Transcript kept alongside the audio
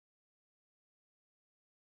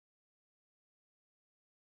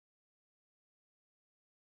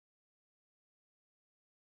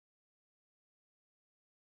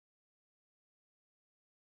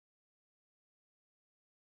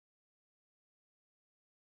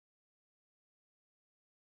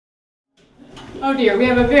Oh dear, we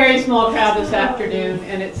have a very small crowd this afternoon,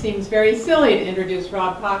 and it seems very silly to introduce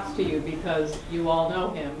Rob Cox to you because you all know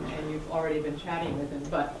him and you've already been chatting with him.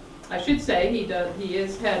 But I should say he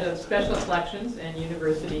is head of special collections and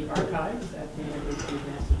university archives at the University of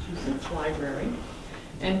Massachusetts Library.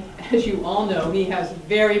 And as you all know, he has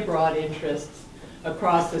very broad interests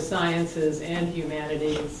across the sciences and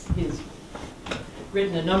humanities. He's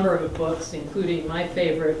written a number of books, including my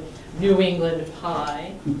favorite, New England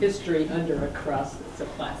Pie, History Under a Crust. It's a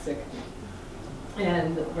classic.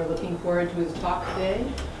 And we're looking forward to his talk today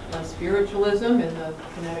on spiritualism in the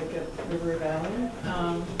Connecticut River Valley.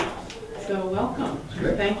 So welcome.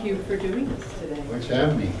 Thank you for doing this today. Thanks for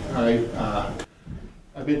having me.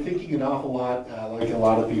 I've been thinking an awful lot, like a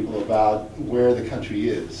lot of people, about where the country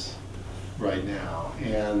is right now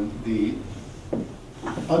and the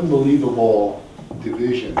unbelievable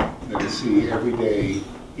division that we see every day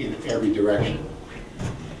in every direction.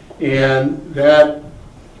 And that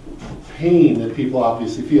pain that people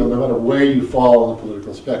obviously feel, no matter where you fall on the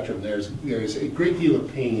political spectrum, there's a great deal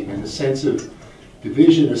of pain and a sense of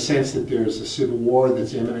division, a sense that there's a civil war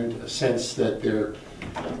that's imminent, a sense that there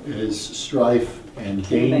is strife and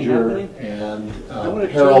danger and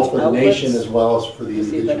peril for the nation as well as for the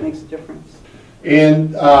individual. See if that makes a difference.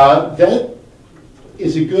 And that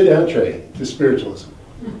is a good entree to spiritualism.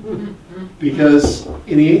 Because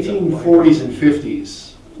in the 1840s and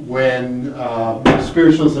 50s, when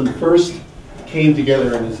spiritualism first came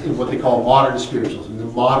together in what they call modern spiritualism, the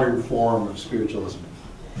modern form of spiritualism,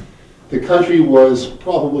 the country was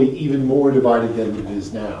probably even more divided than it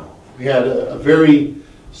is now. We had a very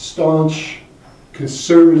staunch,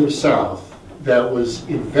 conservative South that was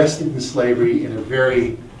invested in slavery in a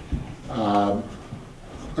very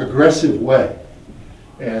aggressive way.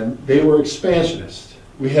 And they were expansionist.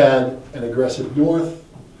 We had an aggressive North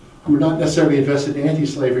who were not necessarily invested in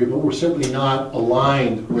anti-slavery, but were certainly not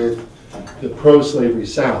aligned with the pro-slavery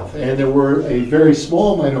South. And there were a very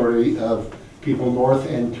small minority of people north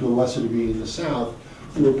and to a lesser degree in the South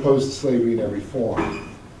who were opposed to slavery in every form.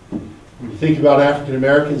 When you think about African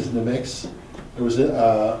Americans in the mix, there was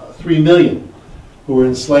 3 million who were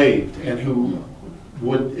enslaved and who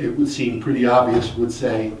it would seem pretty obvious, would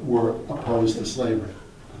say were opposed to slavery.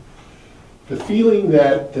 The feeling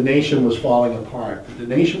that the nation was falling apart,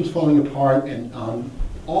 and on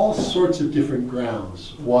all sorts of different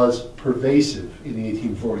grounds, was pervasive in the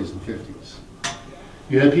 1840s and 50s.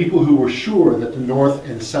 You had people who were sure that the North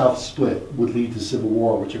and South split would lead to civil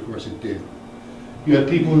war, which of course it did. You had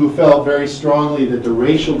people who felt very strongly that the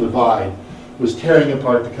racial divide was tearing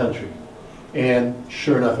apart the country. And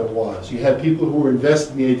sure enough it was. You had people who were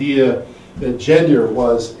invested in the idea that gender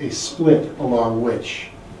was a split along which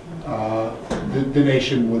the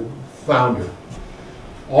nation would flounder.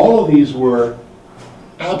 All of these were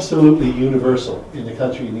absolutely universal in the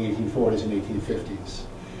country in the 1840s and 1850s.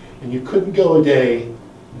 And you couldn't go a day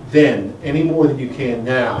then, any more than you can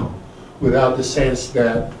now, without the sense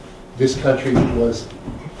that this country was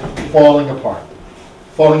falling apart.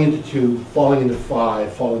 Falling into 2, falling into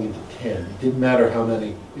 5, falling into 10. It didn't matter how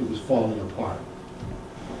many, it was falling apart.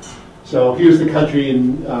 So here's the country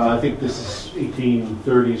in, I think this is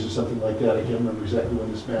 1830s or something like that. I can't remember exactly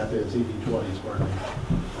when this map is, 1820s, pardon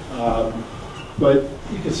me. But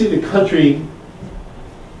you can see the country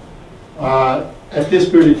at this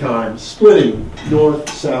period of time splitting north,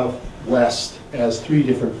 south, west as 3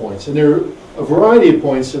 different points. And there are a variety of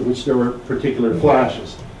points at which there were particular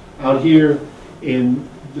flashes. Out here in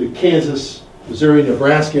the Kansas, Missouri,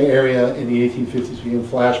 Nebraska area in the 1850s became a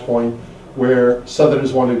flashpoint where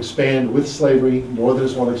Southerners want to expand with slavery,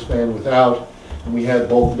 Northerners want to expand without. And we had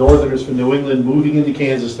both Northerners from New England moving into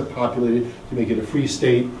Kansas to populate it, to make it a free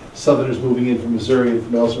state, Southerners moving in from Missouri and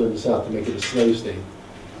from elsewhere in the South to make it a slave state.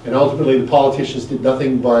 And ultimately the politicians did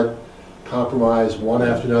nothing but compromise one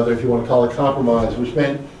after another, if you want to call it compromise, which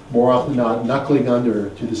meant more often than not knuckling under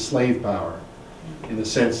to the slave power in the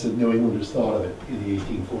sense that New Englanders thought of it in the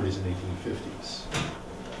 1840s and 1850s.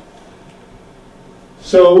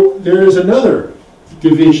 So there is another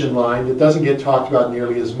division line that doesn't get talked about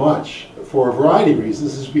nearly as much for a variety of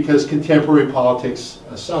reasons. This is because contemporary politics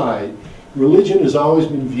aside, religion has always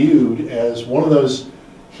been viewed as one of those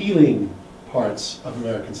healing parts of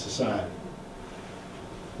American society.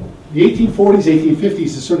 The 1840s, 1850s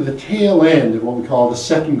is sort of the tail end of what we call the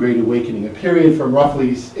Second Great Awakening, a period from roughly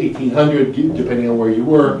 1800, depending on where you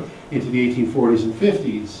were, into the 1840s and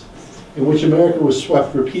 50s, in which America was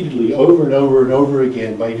swept repeatedly over and over and over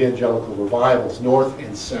again by evangelical revivals, north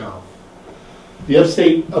and south. The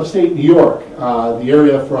upstate New York, the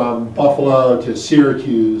area from Buffalo to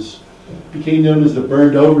Syracuse, became known as the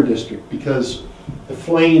burned over district because the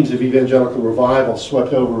flames of evangelical revival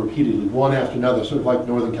swept over repeatedly, one after another, sort of like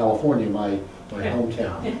Northern California, my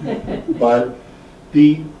hometown. But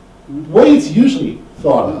the way it's usually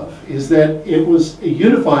thought of is that it was a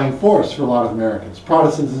unifying force for a lot of Americans.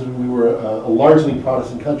 Protestantism, we were a largely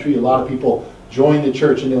Protestant country. A lot of people joined the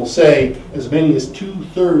church, and they'll say as many as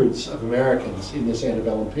 2/3 of Americans in this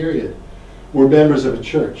antebellum period were members of a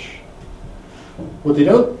church. What they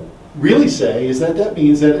don't really say is that that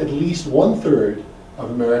means that at least 1/3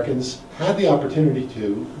 of Americans had the opportunity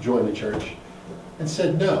to join the church and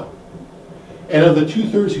said no. And of the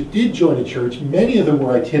 2/3 who did join a church, many of them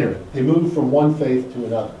were itinerant. They moved from one faith to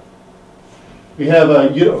another. We have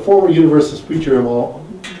a former Universalist preacher, and we'll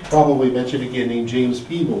probably mention again, named James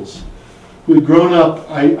Peebles, who had grown up,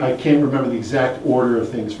 I can't remember the exact order of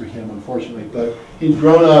things for him, unfortunately, but he'd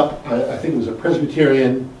grown up, I think it was a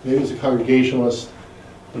Presbyterian, maybe he was a Congregationalist,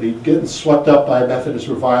 but he'd gotten swept up by a Methodist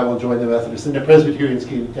revival and joined the Methodists. Then the Presbyterians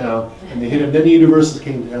came to town, and they hit him. Then the Universalists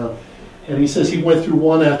came to town. And he says he went through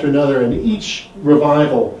one after another, and each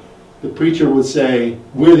revival, the preacher would say,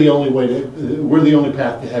 we're the only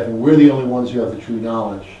path to heaven. We're the only ones who have the true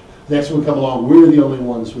knowledge. The next one would come along, we're the only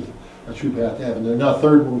ones with a true path to heaven. And then a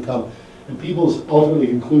third one would come. And people ultimately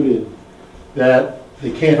concluded that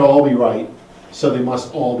they can't all be right, so they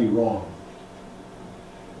must all be wrong.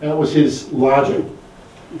 That was his logic.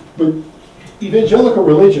 But evangelical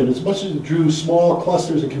religion, as much as it drew small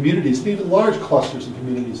clusters and communities, and even large clusters and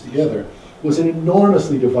communities together, was an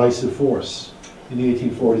enormously divisive force in the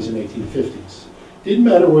 1840s and 1850s. Didn't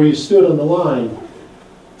matter where you stood on the line,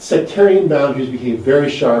 sectarian boundaries became very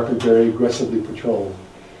sharp and very aggressively patrolled.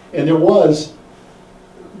 And there was,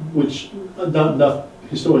 which not enough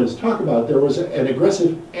historians talk about, there was an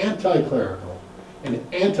aggressive anti-clerical and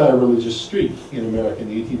anti-religious streak in America in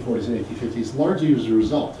the 1840s and 1850s, largely as a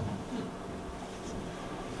result.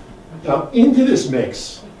 Now, into this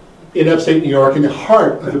mix, in upstate New York, in the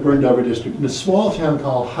heart of the burned-over district, in a small town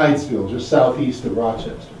called Hydesville, just southeast of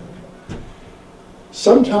Rochester,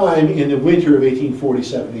 sometime in the winter of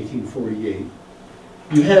 1847, 1848,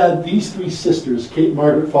 you had these three sisters, Kate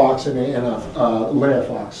Margaret Fox and Leah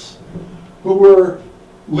Fox, who were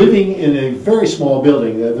living in a very small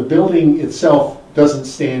building. The building itself doesn't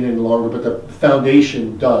stand any longer, but the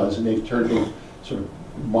foundation does, and they've sort of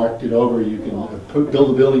marked it over. You can build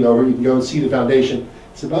a building over, you can go and see the foundation.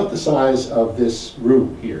 It's about the size of this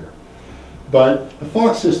room here. But the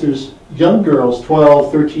Fox sisters, young girls,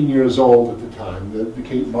 12, 13 years old at the time, the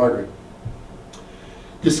Kate and Margaret,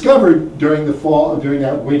 discovered during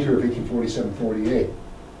that winter of 1847-48,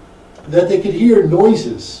 that they could hear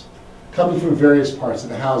noises coming from various parts of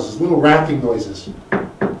the houses, little rapping noises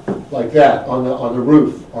like that on the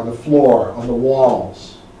roof, on the floor, on the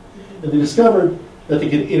walls. And they discovered that they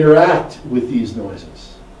could interact with these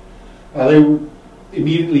noises. They were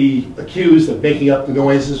immediately accused of making up the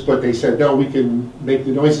noises, but they said, no, we can make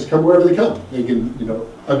the noises come wherever they come. They can,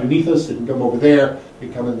 underneath us, they can come over there, they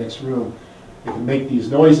can come in the next room. They can make these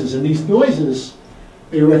noises. And these noises,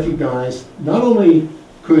 they recognized, not only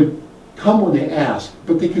could come when they asked,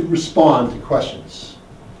 but they could respond to questions.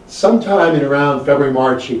 Sometime in around February,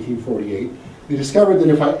 March 1848, they discovered that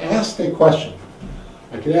if I asked a question,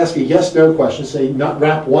 I could ask a yes-no question, say not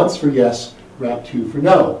rap once for yes, rap two for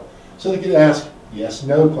no. So they could ask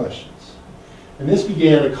yes-no questions. And this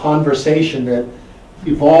began a conversation that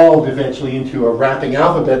evolved eventually into a rapping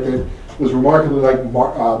alphabet that was remarkably like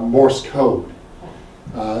Morse code.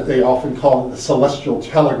 They often call it the celestial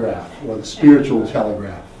telegraph or the spiritual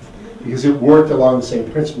telegraph because it worked along the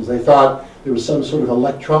same principles. They thought there was some sort of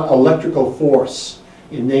electrical force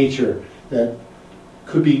in nature that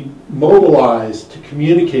could be mobilized to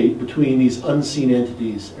communicate between these unseen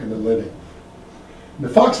entities and the living. And the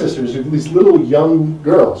Fox sisters, these little young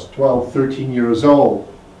girls, 12, 13 years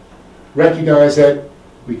old, recognized that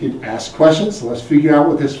we could ask questions, let's figure out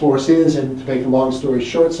what this force is, and to make a long story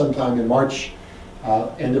short, sometime in March,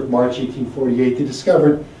 end of March 1848, they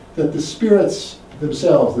discovered that the spirits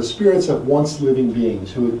themselves, the spirits of once living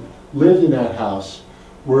beings who had lived in that house,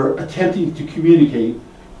 were attempting to communicate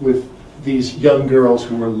with these young girls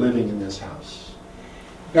who were living in this house.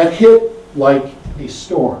 That hit like a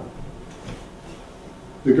storm.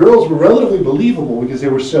 The girls were relatively believable because they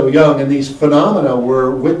were so young, and these phenomena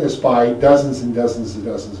were witnessed by dozens and dozens and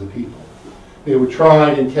dozens of people. They were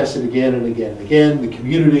tried and tested again and again and again. The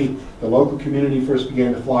community, the local community first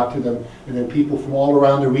began to flock to them, and then people from all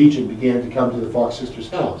around the region began to come to the Fox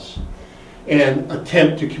sisters' house and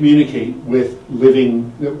attempt to communicate with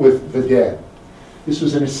the dead. This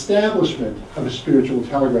was an establishment of a spiritual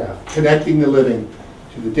telegraph, connecting the living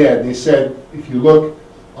to the dead. And they said, if you look,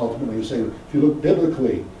 ultimately, if you look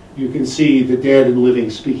biblically you can see the dead and living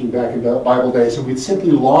speaking back in Bible days, and we'd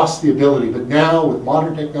simply lost the ability. But now, with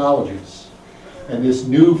modern technologies and this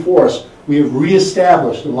new force, we have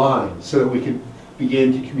reestablished a line so that we can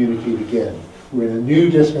begin to communicate again. We're in a new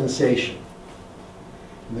dispensation.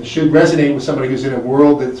 And this should resonate with somebody who's in a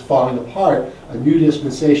world that's falling apart. A new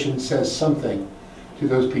dispensation says something to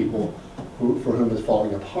those people for whom it's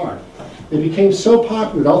falling apart. They became so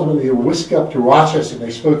popular that ultimately they were whisked up to Rochester, and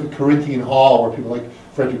they spoke at Corinthian Hall, where people like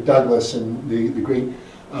Frederick Douglass and the great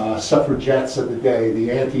suffragettes of the day,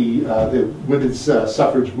 the women's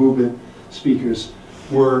suffrage movement speakers,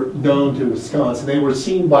 were known to Wisconsin. They were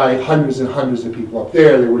seen by hundreds and hundreds of people up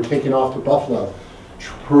there. They were taken off to Buffalo,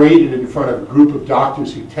 paraded in front of a group of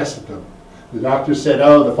doctors who tested them. The doctors said,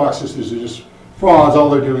 oh, the Fox sisters are just frauds. All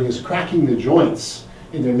they're doing is cracking the joints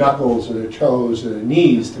in their knuckles or their toes or their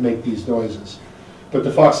knees to make these noises. But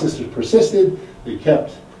the Fox sisters persisted. They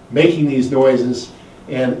kept making these noises,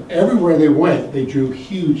 and everywhere they went, they drew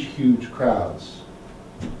huge, huge crowds.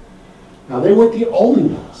 Now, they weren't the only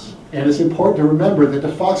ones, and it's important to remember that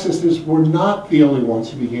the Fox sisters were not the only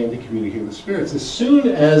ones who began to communicate with spirits. As soon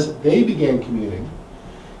as they began communing,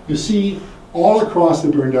 you see all across the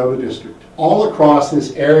burned over district, all across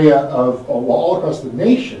this area of, all across the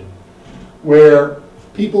nation, where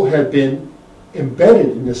people had been embedded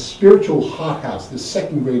in this spiritual hothouse, this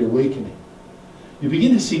second great awakening. You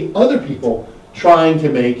begin to see other people trying to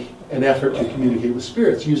make an effort to communicate with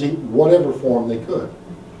spirits using whatever form they could.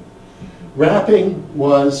 Rapping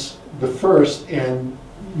was the first and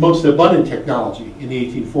most abundant technology in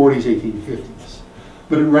the 1840s, 1850s.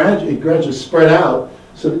 But it gradually spread out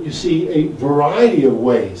so that you see a variety of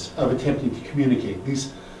ways of attempting to communicate.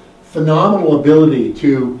 These phenomenal ability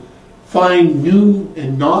to find new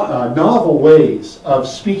and novel ways of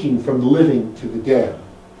speaking from the living to the dead.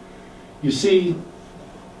 You see,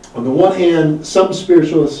 on the one hand, some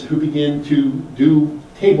spiritualists who begin to do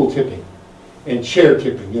table tipping and chair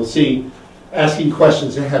tipping. You'll see asking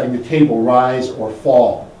questions and having the table rise or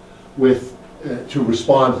fall to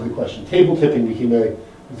respond to the question. Table tipping became a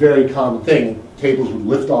very common thing. Tables would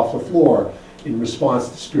lift off the floor in response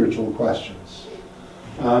to spiritual questions.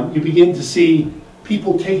 You begin to see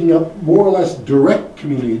people taking up more or less direct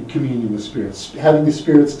communion with spirits, having the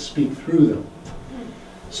spirits speak through them.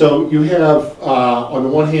 So you have, on the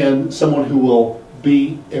one hand, someone who will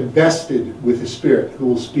be invested with the spirit, who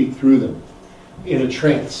will speak through them in a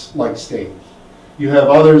trance-like state. You have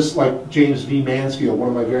others like James V. Mansfield, one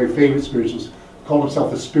of my very favorite spiritualists, called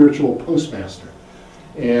himself the spiritual postmaster.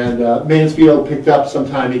 And Mansfield picked up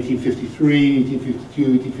sometime 1853,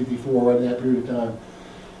 1852, 1854, right in that period of time.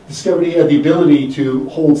 Discovered he had the ability to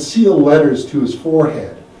hold sealed letters to his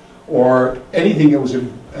forehead, or anything that was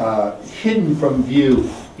hidden from view,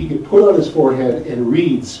 he could put on his forehead and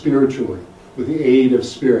read spiritually with the aid of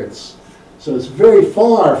spirits. So it's very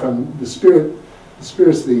far from the spirits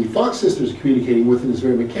the Fox sisters are communicating with in this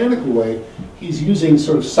very mechanical way. He's using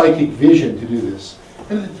sort of psychic vision to do this.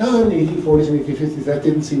 And at the time, in the 1840s and 1850s, that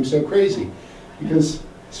didn't seem so crazy, because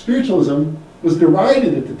spiritualism was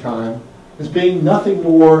derided at the time as being nothing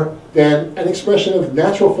more than an expression of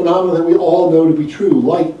natural phenomena that we all know to be true,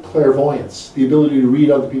 like clairvoyance, the ability to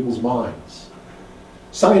read other people's minds.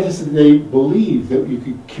 Scientists today believe that you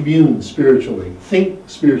could commune spiritually, think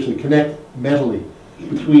spiritually, connect mentally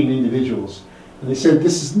between individuals. And they said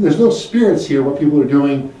there's no spirits here. What people are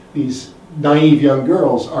doing, these naive young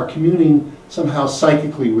girls, are communing somehow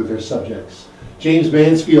psychically with their subjects. James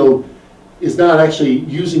Mansfield is not actually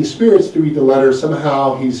using spirits to read the letter.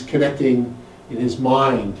 Somehow he's connecting in his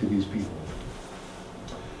mind to these people.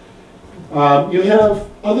 You have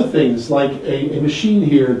other things like a machine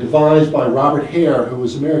here devised by Robert Hare, who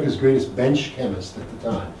was America's greatest bench chemist at the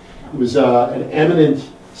time. He was an eminent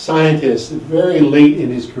scientist very late in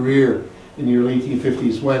his career in the early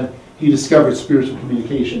 1850s when he discovered spiritual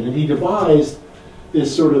communication. And he devised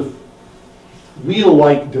this sort of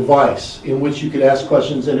wheel-like device in which you could ask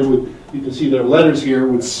questions and it would, you can see there are letters here,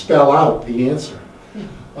 would spell out the answer.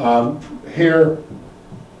 Hare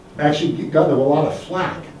actually got a lot of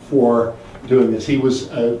flack for doing this. He was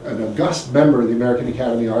an august member of the American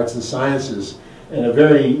Academy of Arts and Sciences and a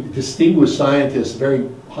very distinguished scientist, a very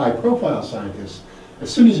high-profile scientist.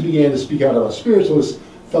 As soon as he began to speak out about spiritualists,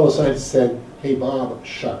 fellow scientists said, "Hey Bob,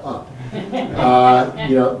 shut up.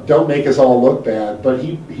 Don't make us all look bad." But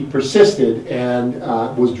he persisted and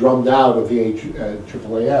was drummed out of the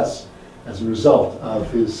AAAS as a result of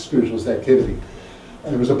his spiritualist activity.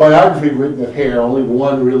 And there was a biography written of Hare, only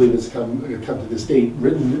one really that's come to this date,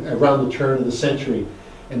 written around the turn of the century,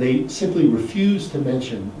 and they simply refused to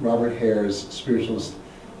mention Robert Hare's spiritualist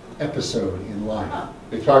episode in life.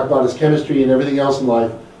 They talk about his chemistry and everything else in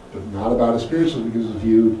life, but not about a spiritualism because it was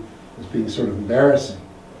viewed as being sort of embarrassing.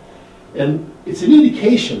 And it's an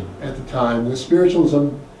indication at the time that spiritualism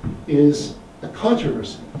is a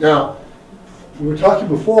controversy. Now, we were talking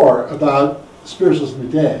before about spiritualism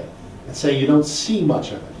today and saying you don't see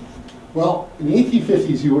much of it. Well, in the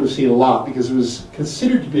 1850s you would have seen a lot because it was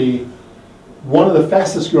considered to be one of the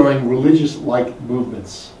fastest growing religious-like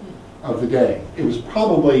movements of the day. It was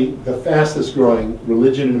probably the fastest growing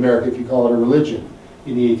religion in America, if you call it a religion,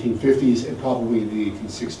 in the 1850s and probably in the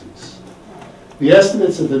 1860s. The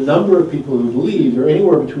estimates of the number of people who believed are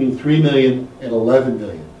anywhere between 3 million and 11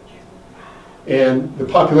 million. And the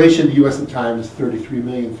population of the U.S. at the time is 33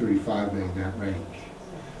 million, 35 million, that range.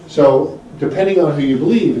 So depending on who you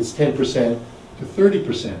believe, it's 10% to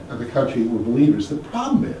 30% of the country were believers. The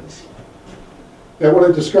problem is that what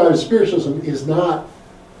I describe as spiritualism is not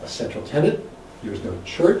a central tenet. There's no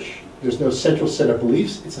church. There's no central set of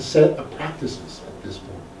beliefs. It's a set of practices at this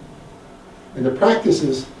point. And the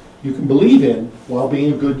practices you can believe in while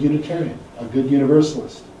being a good Unitarian, a good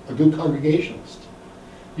Universalist, a good Congregationalist.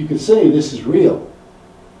 You could say this is real.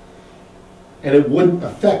 And it wouldn't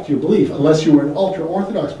affect your belief unless you were an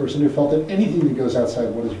ultra-Orthodox person who felt that anything that goes outside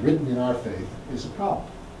what is written in our faith is a problem.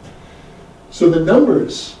 So the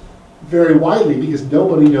numbers vary widely because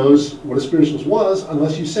nobody knows what a spiritualist was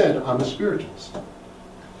unless you said, I'm a spiritualist.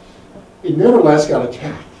 It nevertheless got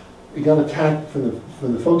attacked. It got attacked from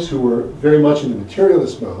the folks who were very much in the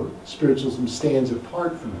materialist mode. Spiritualism stands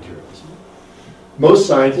apart from materialism. Most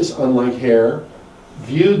scientists, unlike Hare,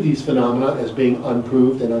 viewed these phenomena as being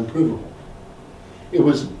unproved and unprovable. It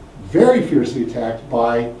was very fiercely attacked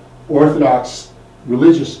by Orthodox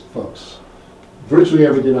religious folks. Virtually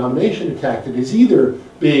every denomination attacked it as either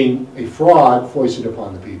being a fraud foisted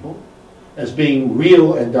upon the people, as being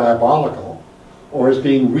real and diabolical, or as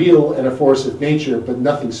being real and a force of nature, but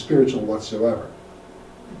nothing spiritual whatsoever.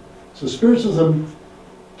 So spiritualism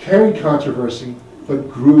carried controversy, but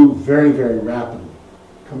grew very, very rapidly.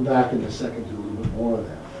 Come back in a second to a little bit more of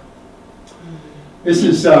that. This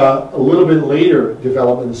is a little bit later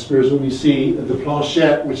development in spiritualism. You see the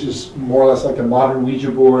planchette, which is more or less like a modern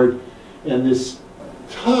Ouija board, and this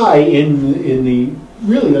tie in the,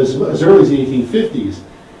 really as early as the 1850s,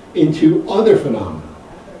 into other phenomena.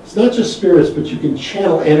 It's not just spirits, but you can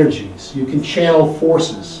channel energies. You can channel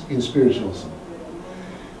forces in spiritualism.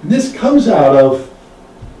 And this comes out of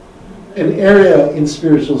an area in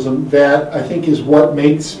spiritualism that I think is what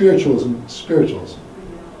makes spiritualism spiritualism.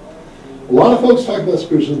 A lot of folks talk about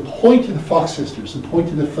spiritualism, point to the Fox sisters and point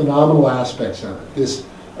to the phenomenal aspects of it, this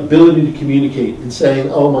ability to communicate and saying,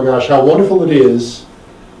 oh my gosh, how wonderful it is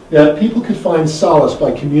that people could find solace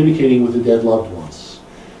by communicating with their dead loved ones.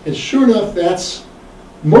 And sure enough, that's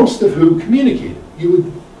most of who communicated. You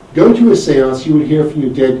would go to a seance, you would hear from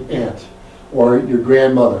your dead aunt, or your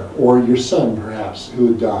grandmother, or your son perhaps, who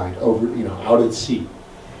had died over, out at sea.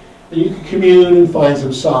 And you could commune and find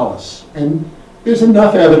some solace. And there's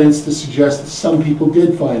enough evidence to suggest that some people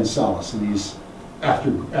did find solace in these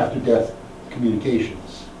after-death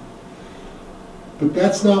communications. But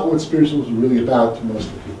that's not what spiritualism was really about to most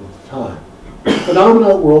of the people at the time.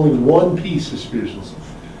 Phenomena were only one piece of spiritualism.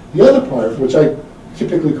 The other part, which I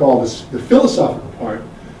typically call the philosophical part,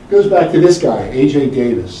 goes back to this guy, A.J.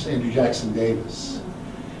 Davis, Andrew Jackson Davis.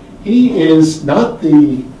 He is not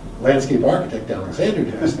the landscape architect Alexander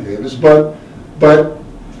Jackson Davis, but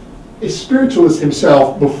a spiritualist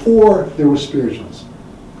himself before there was spiritualism.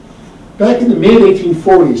 Back in the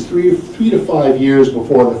mid-1840s, three to 5 years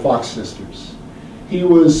before the Fox sisters, he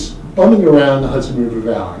was bumming around the Hudson River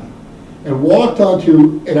Valley and walked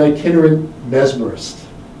onto an itinerant mesmerist.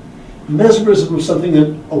 Mesmerism was something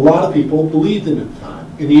that a lot of people believed in at the time.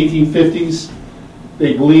 In the 1850s,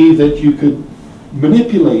 they believed that you could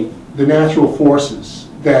manipulate the natural forces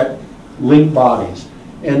that link bodies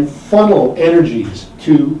and funnel energies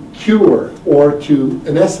to cure or to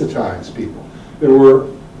anesthetize people. There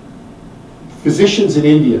were physicians in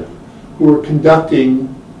India who were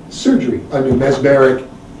conducting surgery under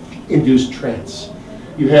mesmeric-induced trance.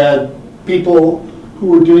 You had people who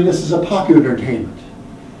were doing this as a popular entertainment,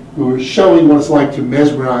 who were showing what it's like to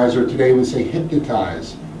mesmerize, or today we say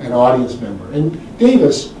hypnotize, an audience member. And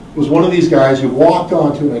Davis was one of these guys who walked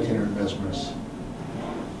onto an itinerant mesmerist,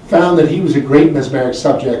 found that he was a great mesmeric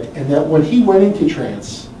subject, and that when he went into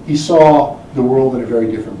trance, he saw the world in a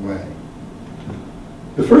very different way.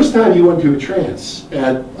 The first time he went into a trance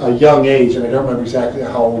at a young age, and I don't remember exactly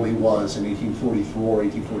how old he was, in 1844,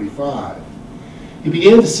 1845, he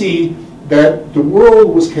began to see that the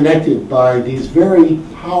world was connected by these very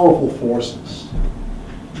powerful forces.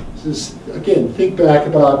 This is, again, think back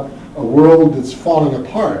about a world that's falling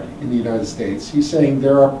apart in the United States. He's saying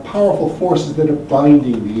there are powerful forces that are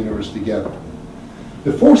binding the universe together.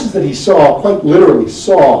 The forces that he saw, quite literally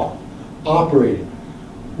saw, operating,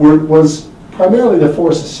 was primarily the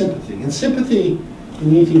force of sympathy. And sympathy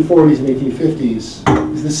in the 1840s and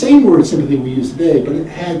 1850s is the same word sympathy we use today, but it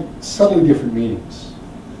had subtly different meanings.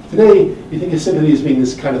 Today, you think of sympathy as being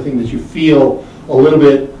this kind of thing that you feel a little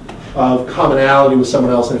bit of commonality with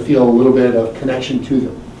someone else and feel a little bit of connection to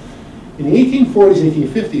them. In the 1840s,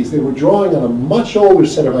 1850s, they were drawing on a much older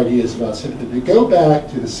set of ideas about sympathy. They go back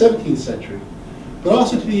to the 17th century, but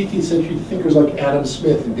also to the 18th century to thinkers like Adam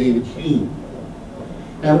Smith and David Hume.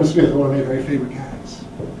 Adam Smith, one of my very favorite guys.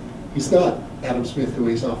 He's not Adam Smith who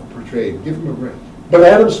he's often portrayed. Give him a break. But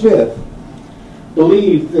Adam Smith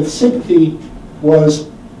believed that sympathy was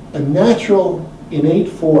a natural, innate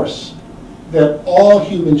force that all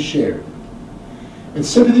humans shared. And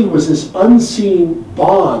sympathy was this unseen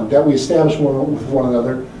bond that we established with one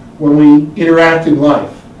another when we interact in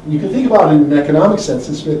life. And you can think about it in an economic sense,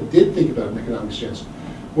 and Smith did think about it in an economic sense.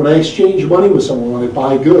 When I exchange money with someone, when I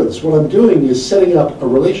buy goods, what I'm doing is setting up a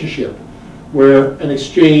relationship where an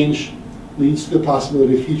exchange leads to the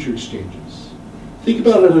possibility of future exchanges. Think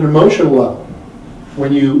about it at an emotional level.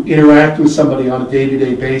 When you interact with somebody on a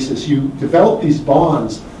day-to-day basis, you develop these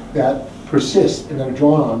bonds that persist and are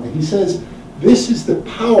drawn on. And he says, this is the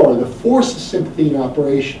power, the force of sympathy in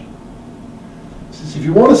operation. He says, if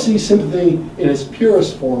you want to see sympathy in its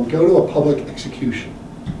purest form, go to a public execution.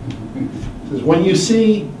 He says, when you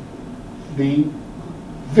see the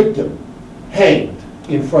victim hanged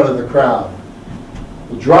in front of the crowd,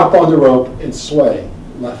 will drop on the rope and sway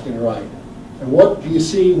left and right. And what do you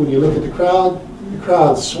see when you look at the crowd? The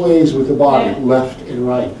crowd sways with the body left and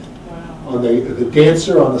right. Wow. On the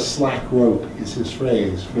dancer on the slack rope is his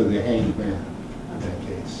phrase for the hanged man in that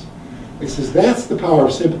case. It says that's the power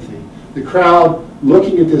of sympathy. The crowd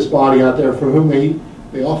looking at this body out there for whom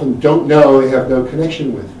they often don't know, they have no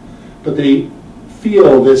connection with. But they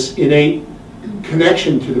feel this innate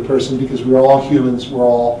connection to the person because we're all humans, we're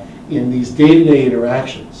all in these day-to-day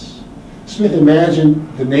interactions. Smith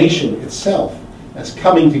imagined the nation itself as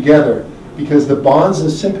coming together because the bonds of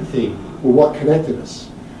sympathy were what connected us.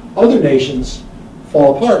 Other nations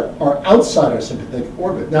fall apart, are outside our sympathetic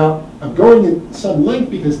orbit. Now, I'm going in some length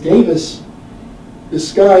because Davis,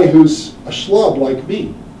 this guy who's a schlub like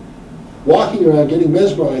me, walking around getting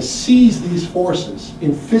mesmerized, sees these forces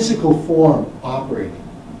in physical form operating.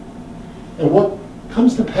 And what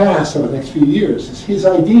comes to pass over the next few years is his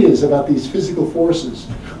ideas about these physical forces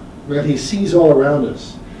that he sees all around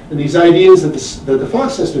us. And these ideas that the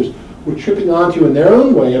Fox sisters were tripping onto in their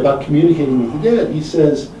own way about communicating with the dead. He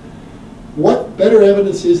says, what better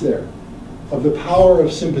evidence is there of the power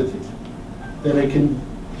of sympathy than it can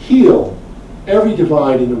heal every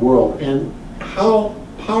divide in the world? And how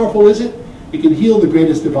powerful is it? It can heal the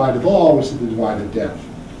greatest divide of all, which is the divide of death.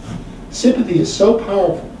 Sympathy is so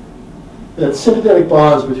powerful that sympathetic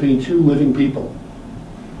bonds between two living people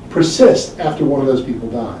persist after one of those people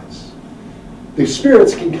dies. The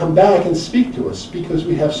spirits can come back and speak to us because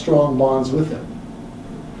we have strong bonds with them.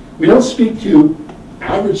 We don't speak to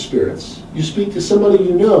average spirits. You speak to somebody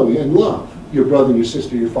you know and love, your brother, your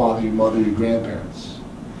sister, your father, your mother, your grandparents.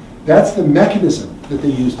 That's the mechanism that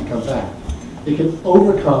they use to come back. They can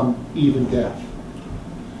overcome even death.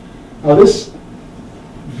 Now, this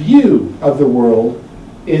view of the world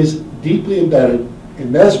is deeply embedded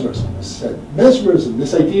in mesmerism. Mesmerism,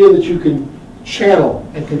 this idea that you can channel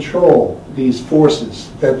and control these forces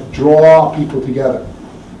that draw people together,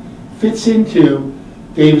 fits into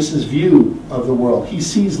Davis's view of the world. He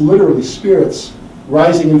sees literally spirits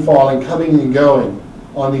rising and falling, coming and going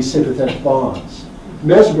on these sympathetic bonds.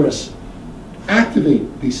 Mesmerists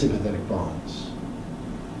activate these sympathetic bonds.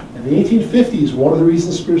 In the 1850s, one of the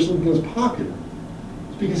reasons spiritualism becomes popular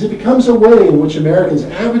is because it becomes a way in which Americans,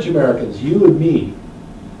 average Americans, you and me,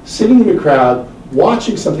 sitting in a crowd,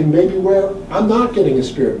 watching something maybe where I'm not getting a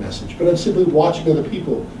spirit message, but I'm simply watching other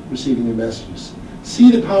people receiving their messages.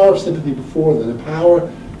 See the power of sympathy before them, the power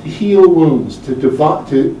to heal wounds, to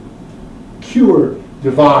cure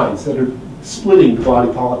divides that are splitting the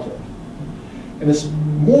body politic. And it's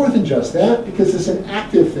more than just that, because it's an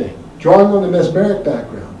active thing. Drawing on the mesmeric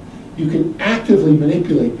background, you can actively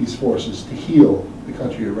manipulate these forces to heal the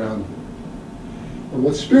country around you. And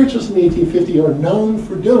what spiritualists in the 1850s are known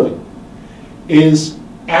for doing is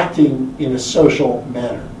acting in a social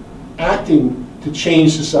manner, acting to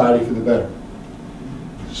change society for the better.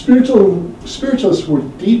 Spiritualists were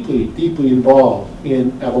deeply, deeply involved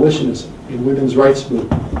in abolitionism, in women's rights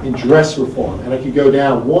movement, in dress reform, and I could go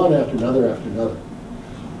down one after another after another.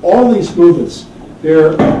 All these movements,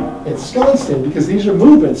 they're ensconced in, because these are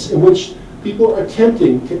movements in which people are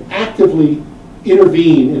attempting to actively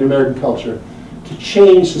intervene in American culture to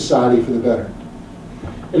change society for the better.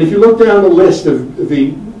 And if you look down the list of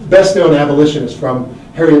the best-known abolitionists, from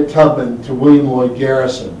Harriet Tubman to William Lloyd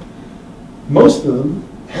Garrison, most of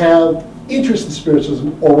them have interest in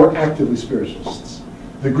spiritualism or were actively spiritualists.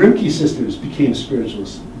 The Grimke sisters became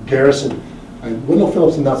spiritualists. Garrison, Wendell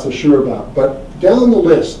Phillips I'm not so sure about, but down the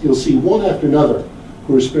list you'll see one after another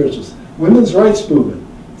who are spiritualists. Women's rights movement,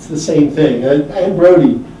 it's the same thing. Anne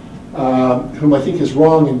Brodie, whom I think is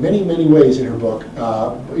wrong in many, many ways in her book,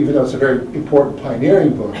 even though it's a very important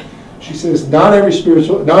pioneering book, she says not every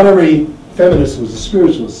feminist was a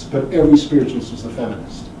spiritualist, but every spiritualist was a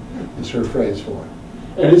feminist, is her phrase for it.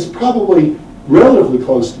 And it's probably relatively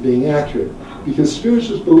close to being accurate, because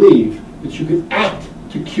spiritualists believe that you can act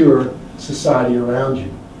to cure society around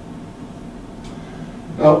you.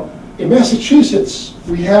 Now, in Massachusetts,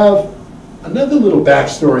 we have another little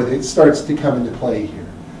backstory that starts to come into play here.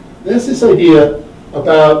 There's this idea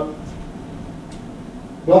about,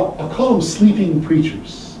 well, I'll call them sleeping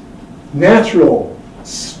preachers. Natural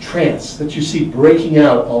trance that you see breaking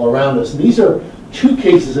out all around us. And these are two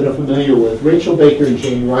cases that I'm familiar with, Rachel Baker and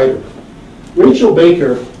Jane Ryder. Rachel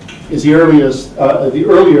Baker is the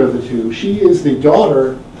earlier of the two. She is the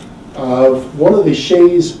daughter of one of the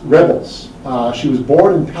Shays rebels. She was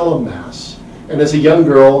born in Pelham, Mass. And as a young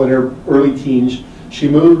girl in her early teens, she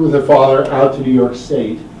moved with her father out to New York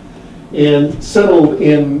State and settled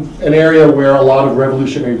in an area where a lot of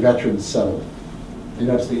revolutionary veterans settled in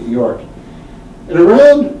upstate New York. And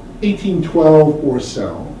around 1812 or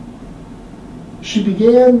so, she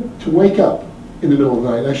began to wake up in the middle of the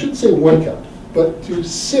night. And I shouldn't say wake up, but to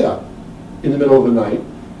sit up in the middle of the night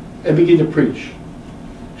and begin to preach.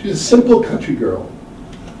 She's a simple country girl,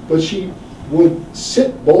 but she would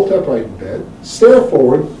sit bolt upright in bed, stare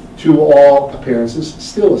forward, to all appearances,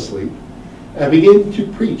 still asleep, and begin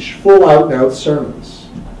to preach full out-and-out sermons.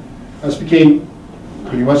 This became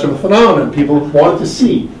pretty much of a phenomenon. People wanted to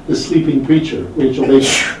see the sleeping preacher, Rachel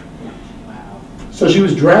Baker. So she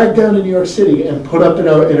was dragged down to New York City and put up in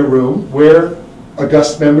a room where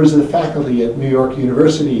august members of the faculty at New York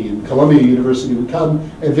University and Columbia University would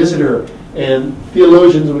come and visit her, and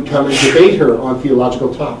theologians would come and debate her on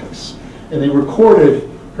theological topics. And they recorded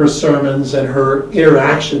her sermons and her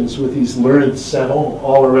interactions with these learned savants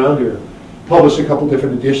all around her. Published a couple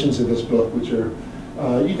different editions of this book, which are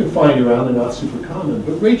you can find around, they're not super common.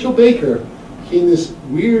 But Rachel Baker became this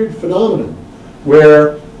weird phenomenon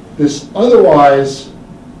where this otherwise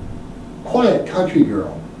quiet country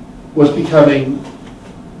girl was becoming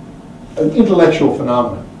an intellectual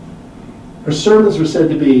phenomenon. Her sermons were said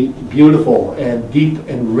to be beautiful and deep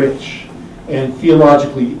and rich and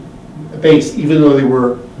theologically based, even though they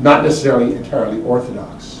were not necessarily entirely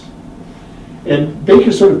orthodox. And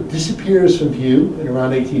Baker sort of disappears from view in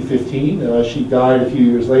around 1815. She died a few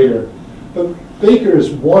years later. But Baker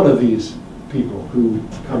is one of these people who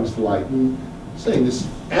comes to light. And saying this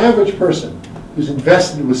average person who's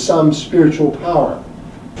invested with some spiritual power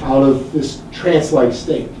out of this trance-like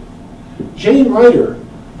state. Jane Ryder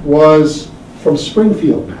was from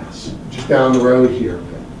Springfield, Mass, just down the road here.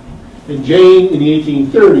 And Jane, in the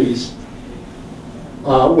 1830s,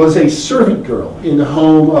 was a servant girl in the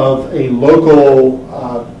home of a local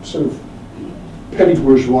sort of petty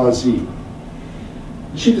bourgeoisie.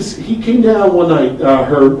 He came down one night,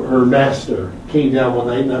 her master came down one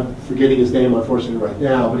night, and I'm forgetting his name unfortunately right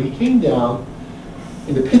now, but he came down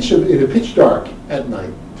in the pitch dark at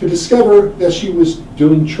night to discover that she was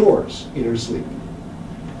doing chores in her sleep.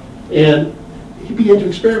 And he began to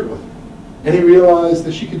experiment with her. And he realized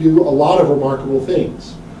that she could do a lot of remarkable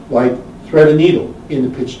things, like thread a needle in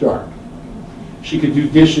the pitch dark. She could do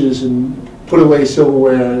dishes and put away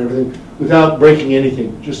silverware and everything without breaking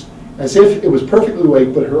anything, just as if it was perfectly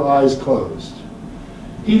awake, but her eyes closed.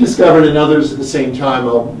 He discovered, and others at the same time,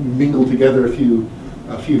 I'll mingle together a few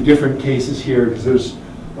different cases here, because there's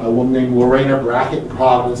a woman named Lorena Brackett in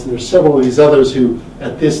Providence, and there's several of these others who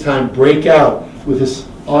at this time break out with this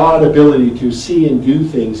odd ability to see and do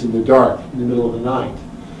things in the dark, in the middle of the night.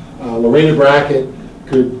 Lorena Brackett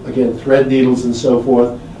could, again, thread needles and so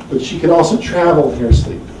forth, but she could also travel in her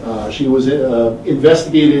sleep. She was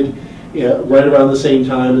investigated right around the same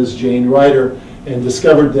time as Jane Ryder, and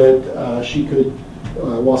discovered that she could,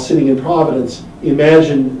 while sitting in Providence,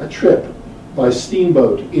 imagine a trip by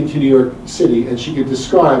steamboat into New York City, and she could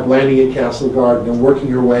describe landing at Castle Garden and working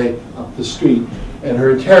her way up the street. And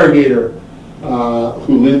her interrogator,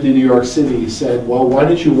 who lived in New York City, said, well, why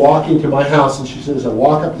don't you walk into my house? And she says, I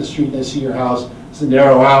walk up the street and I see your house, It's a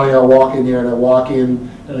narrow alley. I'll walk in there, and I walk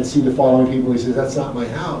in, and I see the following people. He says, that's not my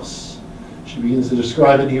house. She begins to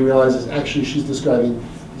describe it, and he realizes, actually, she's describing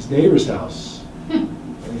his neighbor's house.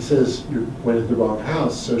 And he says, you went into the wrong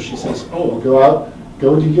house. So she says, oh, I'll go out,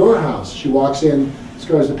 go into your house. She walks in,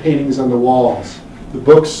 describes the paintings on the walls, the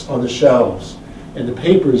books on the shelves, and the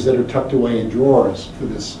papers that are tucked away in drawers for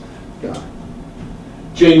this guy.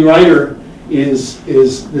 Jane Ryder is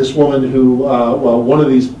this woman who, well, one of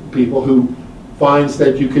these people who finds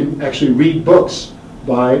that you can actually read books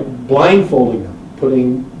by blindfolding them,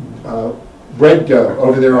 putting bread dough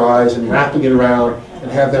over their eyes and wrapping it around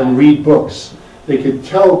and have them read books. They could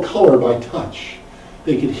tell color by touch.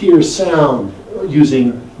 They could hear sound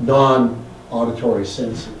using non-auditory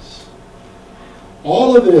senses.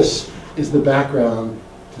 All of this is the background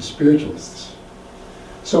to spiritualists.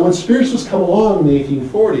 So when spiritualists come along in the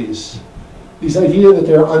 1840s, this idea that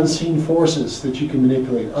there are unseen forces that you can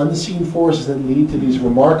manipulate, unseen forces that lead to these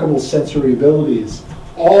remarkable sensory abilities,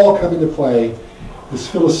 all come into play. This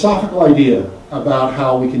philosophical idea about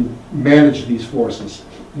how we can manage these forces,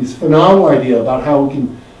 this phenomenal idea about how we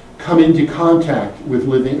can come into contact with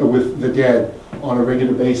with the dead on a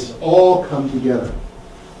regular basis, all come together.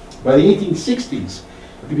 By the 1860s,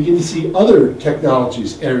 we begin to see other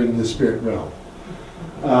technologies entering the spirit realm.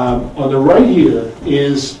 On the right here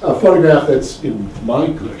is a photograph that's in my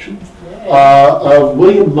collection of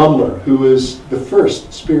William Mumler, who is the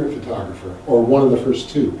first spirit photographer, or one of the first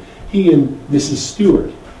two. He and Mrs.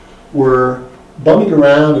 Stewart were bumming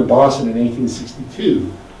around in Boston in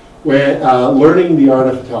 1862, where, learning the art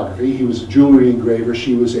of photography. He was a jewelry engraver.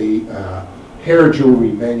 She was a hair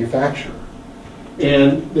jewelry manufacturer.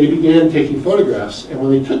 And they began taking photographs. And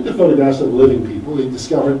when they took the photographs of living people, they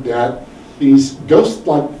discovered that these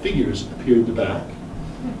ghost-like figures appeared in the back.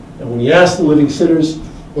 And when you asked the living sitters,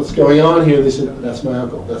 what's going on here, they said, that's my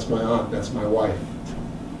uncle, that's my aunt, that's my wife.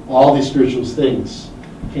 All these spiritual things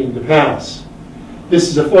came to pass. This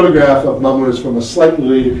is a photograph of Mumler's from a slightly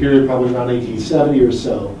later period, probably around 1870 or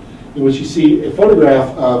so, in which you see a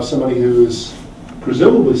photograph of somebody who is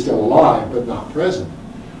presumably still alive, but not present,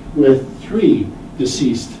 with 3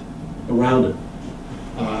 deceased around him.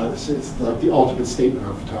 It's like the ultimate statement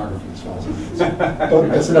of photography as far as I'm concerned. But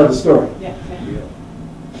that's another story. Yeah.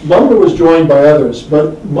 Mumler was joined by others,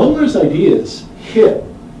 but Mumler's ideas hit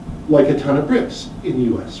like a ton of bricks in the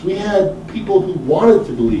U.S. We had people who wanted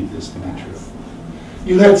to believe this to be true.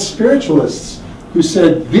 You had spiritualists who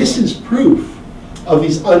said, this is proof of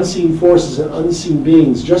these unseen forces and unseen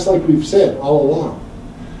beings, just like we've said all along.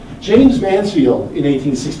 James Mansfield in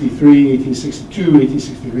 1863, 1862,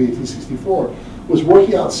 1863, 1864 was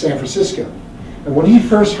working out in San Francisco. And when he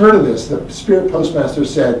first heard of this, the spirit postmaster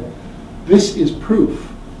said, this is proof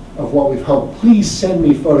of what we've held. Please send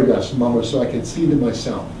me photographs of Mumler so I can see them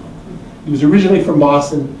myself. He was originally from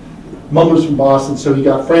Boston. Mumler's from Boston, so he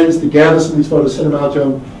got friends to gather some of these photos, send them out to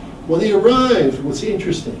him. When they arrived, what's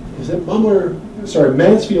interesting is that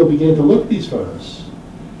Mansfield began to look at these photos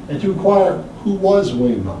and to inquire who was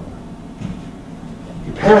William Mumler.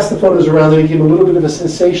 He passed the photos around. They became a little bit of a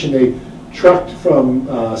sensation. They trucked from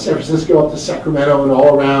San Francisco up to Sacramento and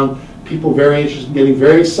all around. People very interested in getting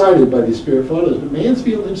very excited by these spirit photos. But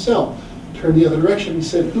Mansfield himself turned the other direction. He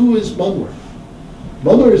said, who is Mumler?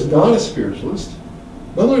 Mumler is not a spiritualist.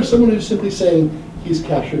 Mumler is someone who's simply saying he's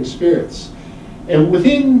capturing spirits. And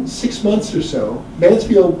within 6 months or so,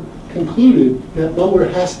 Mansfield concluded that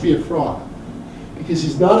Mumler has to be a fraud because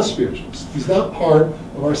he's not a spiritualist. He's not part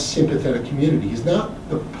of our sympathetic community. He's not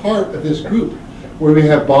the part of this group where we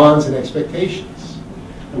have bonds and expectations.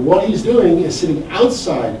 And what he's doing is sitting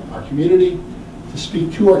outside our community to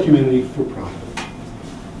speak to our community for profit.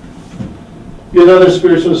 Another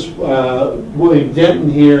spiritualist, William Denton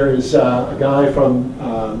here, is a guy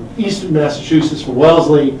from eastern Massachusetts, from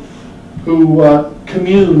Wellesley, who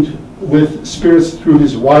communed with spirits through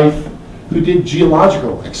his wife, who did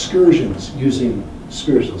geological excursions using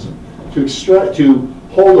spiritualism to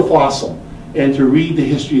hold a fossil and to read the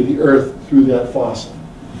history of the earth through that fossil.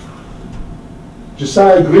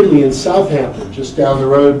 Josiah Gridley in Southampton, just down the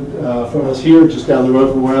road from us here, just down the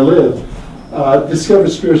road from where I live, discovered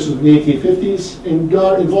spiritualism in the 1850s and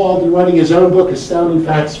got involved in writing his own book, Astounding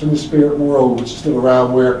Facts from the Spirit World, which is still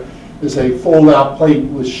around, where there's a fold-out plate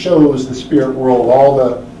which shows the spirit world, all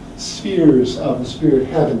the spheres of the spirit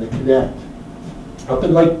heaven that connect. Up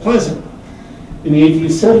in Lake Pleasant, in the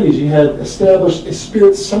 1870s, you had established a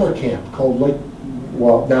spirit summer camp called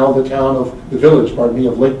now the village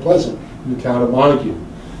of Lake Pleasant, in the town of Montague.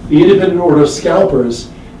 The Independent Order of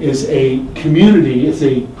Scalpers is a community, it's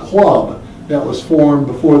a club that was formed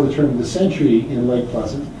before the turn of the century in Lake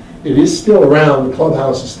Pleasant. It is still around, the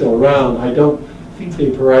clubhouse is still around. I don't think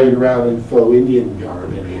they parade around in faux Indian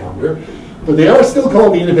garb any longer, but they are still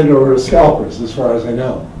called the Independent Order of Scalpers, as far as I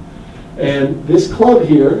know. And this club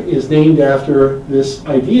here is named after this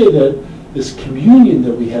idea that this communion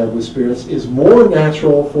that we have with spirits is more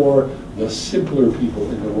natural for the simpler people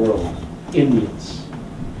in the world, Indians.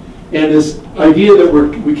 And this idea that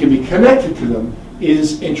we can be connected to them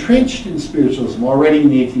is entrenched in spiritualism already in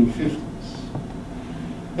the 1850s.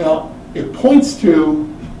 Now, it points to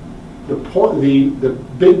the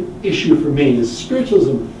big issue for me is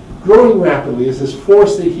spiritualism growing rapidly as this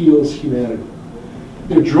force that heals humanity.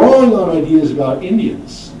 They're drawing on ideas about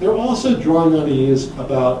Indians. They're also drawing on ideas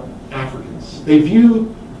about Africans. They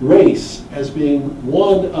view race as being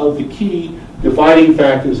one of the key dividing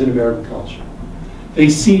factors in American culture. They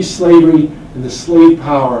see slavery and the slave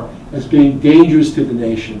power as being dangerous to the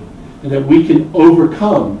nation, and that we can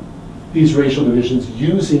overcome these racial divisions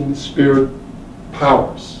using spirit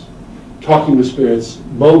powers, talking with spirits,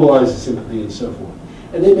 mobilizing sympathy, and so forth.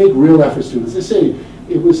 And they make real efforts to it. As they say,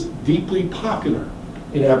 it was deeply popular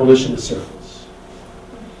in abolitionist circles.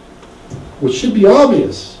 What should be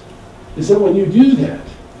obvious is that when you do that,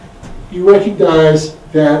 you recognize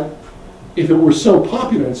that if it were so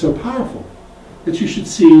popular and so powerful, that you should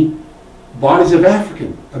see bodies of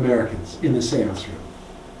African Americans in the seance room.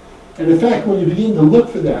 And in fact, when you begin to look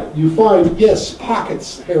for that, you find, yes,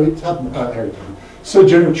 pockets,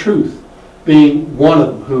 Sojourner Truth being one of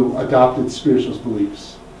them who adopted spiritualist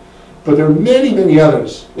beliefs. But there are many, many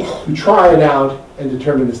others who try it out and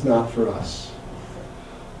determine it's not for us.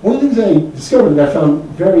 One of the things I discovered that I found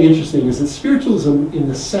very interesting is that spiritualism in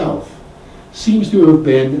the South seems to have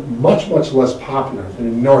been much, much less popular than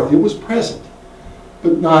in the North. It was present,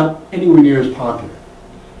 but not anywhere near as popular.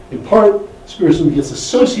 In part, spiritualism gets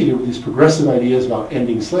associated with these progressive ideas about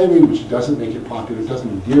ending slavery, which doesn't make it popular, doesn't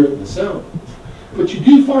endear it in the South. But you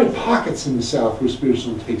do find pockets in the South where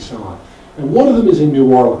spiritualism takes on. And one of them is in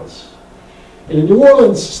New Orleans. And in New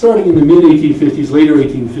Orleans, starting in the mid-1850s, later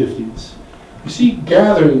 1850s, you see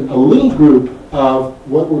gathering a little group of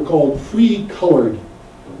what were called free-colored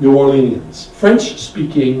New Orleanians,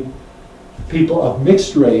 French-speaking people of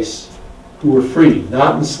mixed race who were free,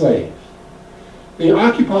 not enslaved. They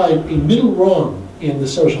occupied a middle rung in the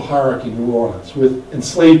social hierarchy in New Orleans, with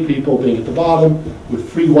enslaved people being at the bottom, with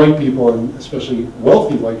free white people, and especially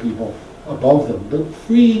wealthy white people, above them. But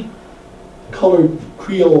free, colored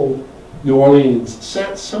Creole New Orleans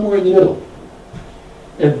sat somewhere in the middle.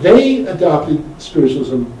 And they adopted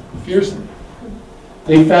spiritualism fiercely.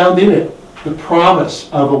 They found in it the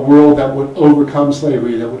promise of a world that would overcome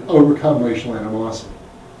slavery, that would overcome racial animosity.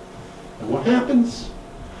 And what happens?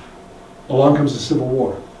 Along comes the Civil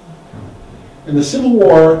War. And the Civil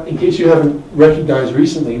War, in case you haven't recognized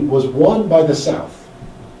recently, was won by the South.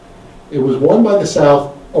 It was won by the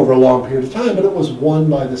South over a long period of time, but it was won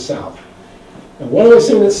by the South. And what do I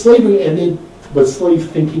say? That slavery ended, but slave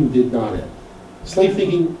thinking did not end. Slave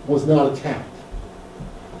thinking was not attacked.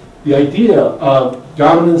 The idea of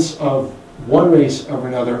dominance of one race over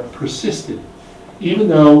another persisted, even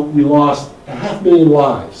though we lost 500,000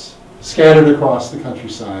 lives scattered across the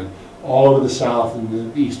countryside, all over the South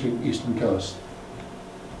and the eastern coast.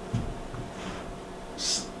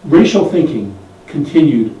 Racial thinking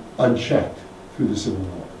continued unchecked through the Civil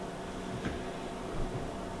War.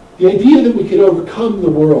 The idea that we could overcome the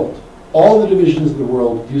world, all the divisions of the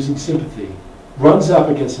world, using sympathy, runs up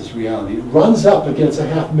against this reality. It runs up against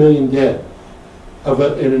 500,000 dead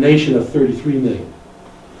in a nation of 33 million.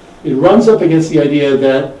 It runs up against the idea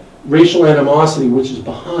that racial animosity, which is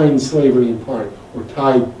behind slavery in part, or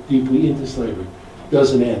tied deeply into slavery,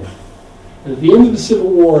 doesn't end. And at the end of the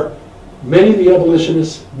Civil War, many of the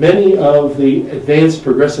abolitionists, many of the advanced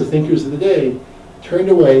progressive thinkers of the day turned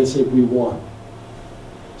away and said, we won.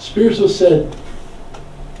 Spiritualists said,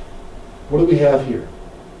 what do we have here?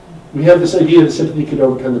 We have this idea that sympathy could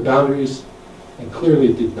overcome the boundaries, and clearly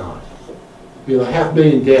it did not. We have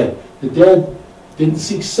 500,000 dead. The dead didn't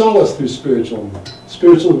seek solace through spiritualism.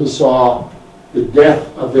 Spiritualism saw the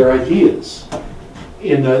death of their ideas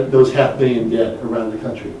in those 500,000 dead around the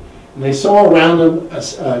country. And they saw around them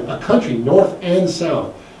a country, north and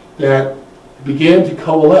south, that began to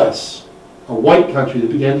coalesce, a white country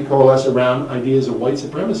that began to coalesce around ideas of white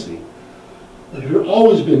supremacy. It had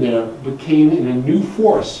always been there, but came in a new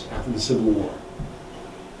force after the Civil War.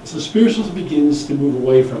 And so spiritualism begins to move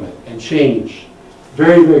away from it and change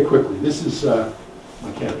very, very quickly. This is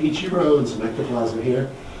my cat Ichiro and some ectoplasm here.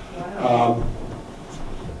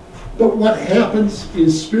 But what happens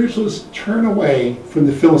is spiritualists turn away from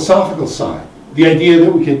the philosophical side, the idea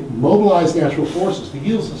that we can mobilize natural forces to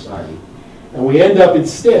heal society, and we end up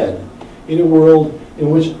instead in a world in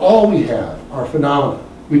which all we have are phenomena.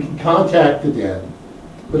 We can contact the dead,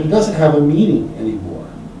 but it doesn't have a meaning anymore.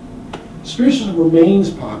 Spiritualism remains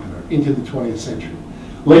popular into the 20th century.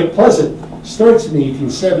 Lake Pleasant starts in the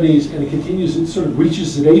 1870s and it continues, it sort of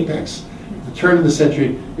reaches its apex at the turn of the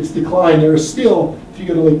century. It's declined. There is still, if you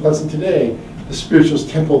go to Lake Pleasant today, the spiritualist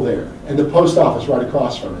temple there and the post office right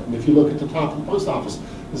across from it. And if you look at the top of the post office,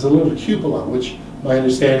 there's a little cupola, which my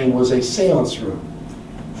understanding was a seance room.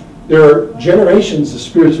 There are generations of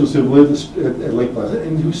spiritualists who have lived at Lake Pleasant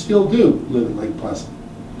and who still do live at Lake Pleasant.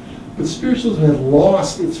 But spiritualism has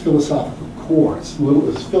lost its philosophical core, its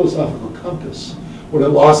philosophical compass, when it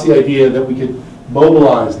lost the idea that we could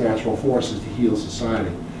mobilize natural forces to heal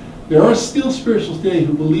society. There are still spiritualists today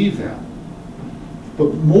who believe that.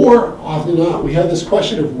 But more often than not, we have this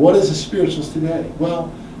question of what is a spiritualist today?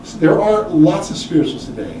 Well, there are lots of spiritualists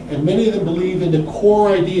today, and many of them believe in the core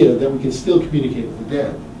idea that we can still communicate with the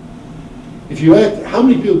dead. If you ask how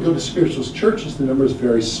many people go to spiritualist churches, the number is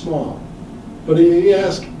very small. But if you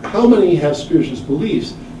ask how many have spiritualist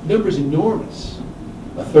beliefs, the number is enormous.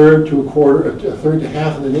 A third to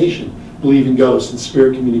half of the nation believe in ghosts and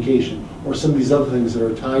spirit communication, or some of these other things that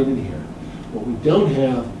are tied in here. What we don't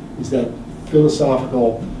have is that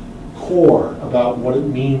philosophical core about what it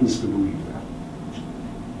means to believe that.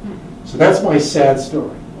 So that's my sad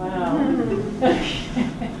story. Wow.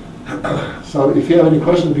 So if you have any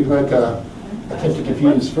questions, I'd be glad to attempt to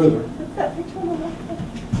confuse further. What's that picture on the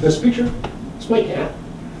left? This picture? It's my cat.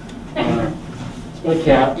 It's my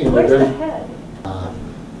cat. In Where's a very, the head?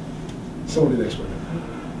 Someone did explain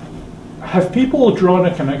it. Have people drawn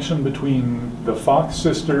a connection between the Fox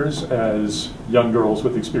sisters as young girls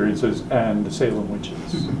with experiences and the Salem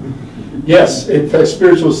witches? Yes, in fact,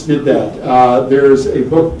 spiritualists did that. There's a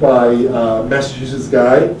book by Massachusetts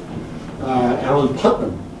guy, Alan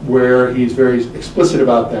Putnam, where he's very explicit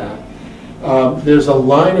about that. There's a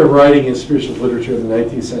line of writing in spiritual literature in the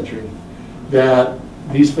 19th century that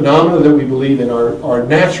these phenomena that we believe in are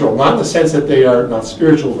natural, not in the sense that they are not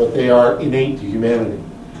spiritual, but they are innate to humanity.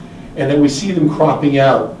 And that we see them cropping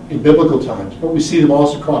out in biblical times, but we see them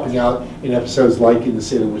also cropping out in episodes like in the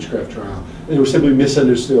Salem witchcraft trial. And they were simply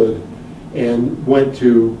misunderstood and went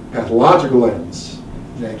to pathological ends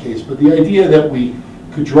in that case. But the idea that we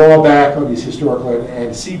could draw back on these historical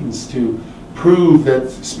antecedents to prove that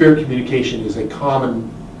spirit communication is a common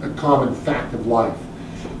fact of life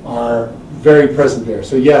are very present there.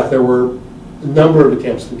 So yeah, there were a number of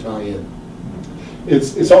attempts to tie in.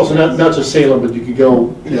 It's also not just Salem, but you could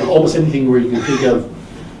go almost anything where you can think of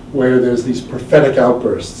where there's these prophetic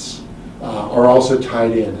outbursts are also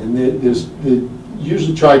tied in, and they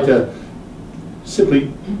usually try to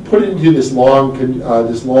simply put it into this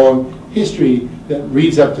long history that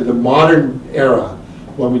leads up to the modern era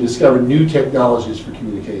when we discover new technologies for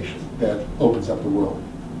communication that opens up the world.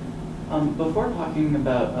 Before talking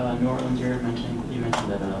about New Orleans, you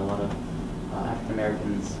mentioned that a lot of African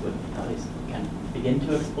Americans would at least kind of begin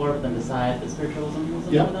to explore, but then decide that spiritualism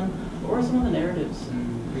wasn't for them. What were some of the narratives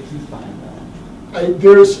and reasons behind that?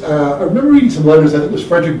 I remember reading some letters. I think it was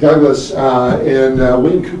Frederick Douglass and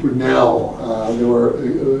William Cooper Nell. There were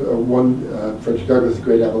Frederick Douglass, a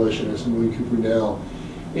great abolitionist, and William Cooper Nell.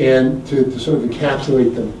 And to sort of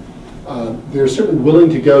encapsulate them, they're certainly willing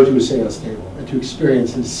to go to a seance table and to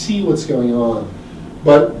experience and see what's going on.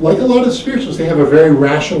 But like a lot of spiritualists, they have a very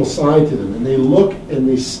rational side to them, and they look and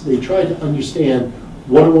they try to understand,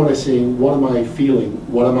 what am I seeing, what am I feeling,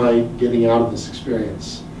 what am I getting out of this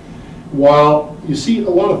experience? While you see a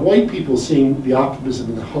lot of white people seeing the optimism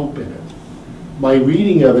and the hope in it, my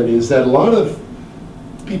reading of it is that a lot of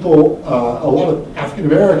people, a lot of African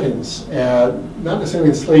Americans, not necessarily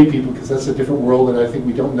enslaved people, because that's a different world, and I think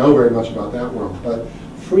we don't know very much about that world, but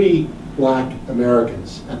free black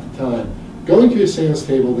Americans at the time, going to a seance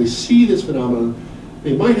table, they see this phenomenon,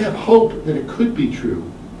 they might have hope that it could be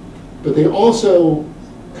true, but they also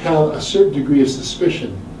have a certain degree of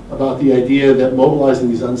suspicion about the idea that mobilizing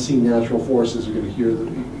these unseen natural forces are going to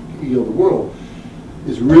heal the world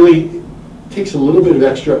takes a little bit of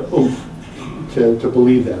extra oomph to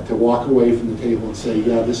believe that, to walk away from the table and say,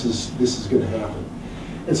 yeah, this is going to happen.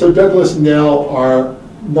 And so Douglass and Nell are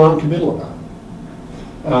non-committal about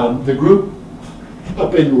it. The group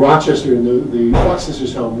up in Rochester, in the Fox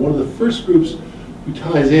Sisters home, one of the first groups who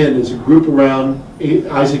ties in is a group around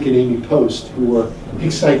Isaac and Amy Post, who were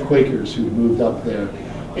Hicksite Quakers who moved up there.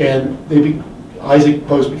 And Isaac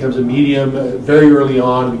Post becomes a medium very early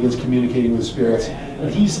on and begins communicating with spirits. And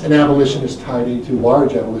he's an abolitionist tied into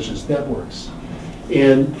large abolitionist networks.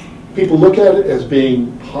 And people look at it as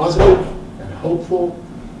being positive and hopeful,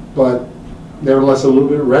 but nevertheless a little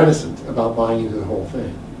bit reticent about buying into the whole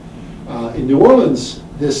thing. In New Orleans,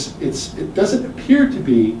 it doesn't appear to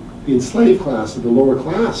be the enslaved class or the lower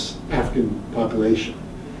class African population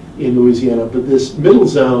in Louisiana, but this middle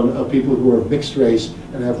zone of people who are of mixed race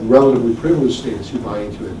and have relatively privileged status who buy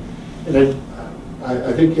into it. And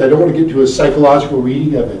I think, I don't want to get to a psychological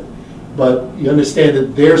reading of it, but you understand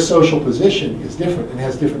that their social position is different and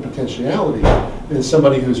has different potentiality than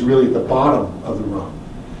somebody who's really at the bottom of the rung.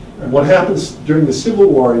 And what happens during the Civil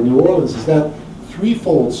War in New Orleans is that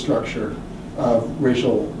threefold structure of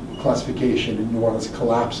racial classification in New Orleans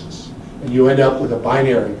collapses. And you end up with a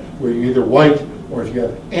binary where you're either white, or if you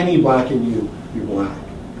have any black in you, you're black.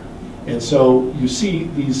 And so you see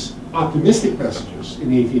these optimistic messages in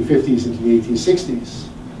the 1850s into the 1860s.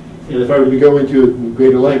 And if I were to go into it in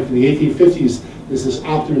greater length, in the 1850s, there's this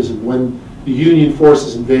optimism. When the Union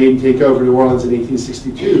forces invade and take over New Orleans in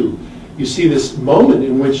 1862, you see this moment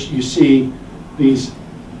in which you see these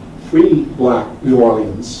free black New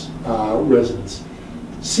Orleans residents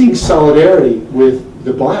seeing solidarity with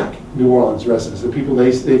the black New Orleans residents, the people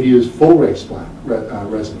they view as full race black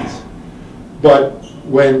residents. But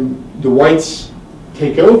when the whites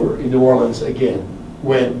take over in New Orleans again,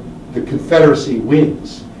 when the Confederacy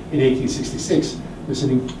wins in 1866, there's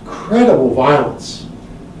an incredible violence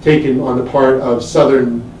taken on the part of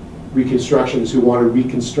Southern Reconstructionists who want to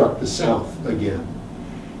reconstruct the South again.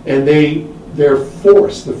 And they're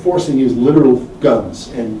forced to use literal guns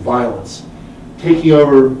and violence, taking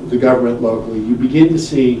over the government locally. You begin to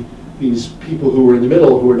see these people who were in the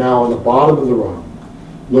middle, who are now on the bottom of the rung,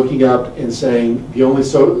 looking up and saying, the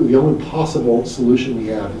only possible solution we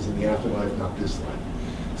have is in the afterlife, not this life.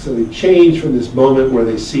 So they change from this moment where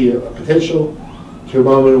they see a potential to a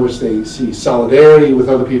moment in which they see solidarity with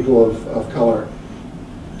other people of color,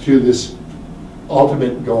 to this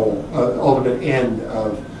ultimate goal, ultimate end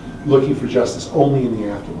of looking for justice only in the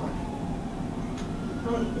afterlife.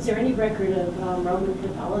 Is there any record of Roman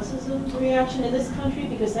Catholicism reaction in this country?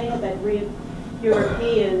 Because they have that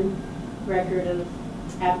European record of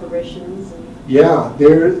apparitions. Yeah,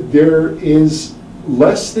 there is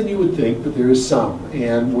less than you would think, but there is some.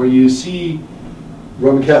 And where you see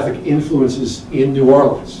Roman Catholic influences in New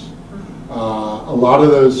Orleans, a lot of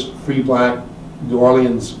those free black New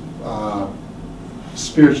Orleans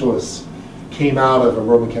spiritualists came out of a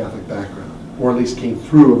Roman Catholic background, or at least came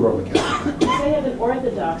through a Roman Catholic background. They have an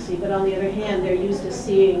orthodoxy, but on the other hand, they're used to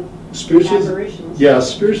seeing apparitions. Yeah,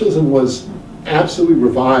 spiritualism was absolutely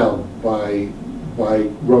reviled by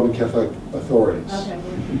Roman Catholic authorities. Okay.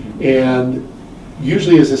 And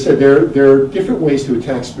usually, as I said, there are different ways to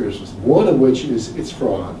attack spiritualism. One of which is it's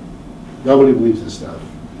fraud. Nobody believes this stuff.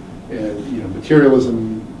 And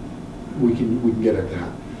materialism, we can get at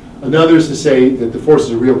that. Another is to say that the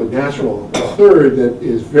forces are real but natural. A third that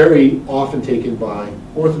is very often taken by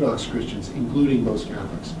Orthodox Christians, including most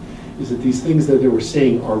Catholics, is that these things that they were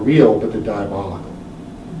seeing are real, but they're diabolical.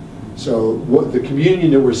 So what the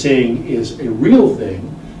communion that we're seeing is a real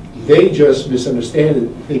thing. They just misunderstand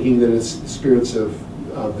it, thinking that it's the spirits of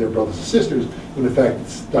their brothers and sisters, when in fact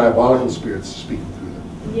it's diabolical spirits speaking through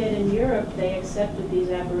them. Yet in Europe, they accepted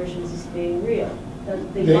these apparitions as being real.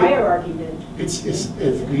 The hierarchy did.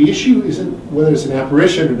 The issue isn't whether it's an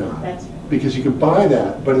apparition or not, That's because you can buy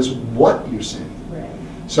that, but it's what you're seeing. right.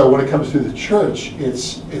 So when it comes through the church,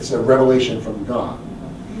 it's a revelation from God.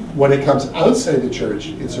 When it comes outside the church,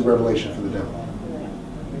 it's a revelation from the devil.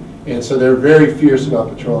 And so they're very fierce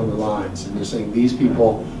about patrolling the lines, and they're saying these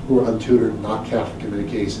people who are untutored, not Catholic in many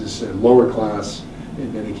cases, lower class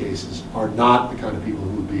in many cases, are not the kind of people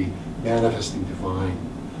who would be manifesting divine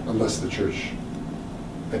unless the church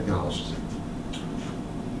acknowledges it.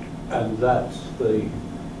 And that's the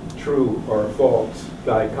true or false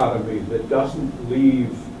dichotomy that doesn't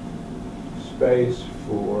leave space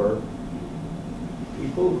for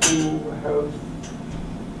people who have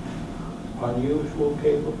unusual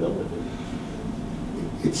capabilities.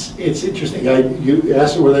 It's interesting. You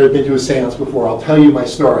asked me whether I've been to a seance before. I'll tell you my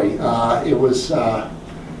story. There's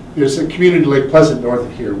a community Lake Pleasant north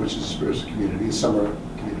of here, which is a spiritual community, a summer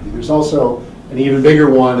community. There's also an even bigger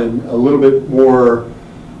one and a little bit more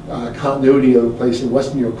continuity of a place in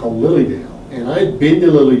West New York called Lilydale. And I had been to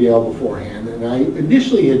Lilydale beforehand, and I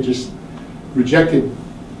initially had just rejected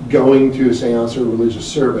going to a seance or a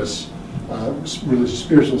religious service, religious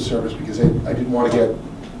spiritual service, because I didn't want to get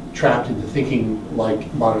trapped into thinking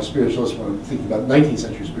like modern spiritualists when I'm thinking about 19th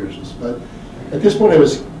century spiritualists. But at this point I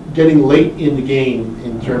was getting late in the game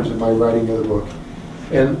in terms of my writing of the book.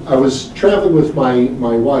 And I was traveling with my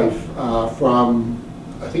wife from,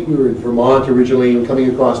 I think we were in Vermont originally, and coming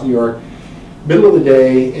across New York, middle of the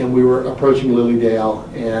day, and we were approaching Lilydale,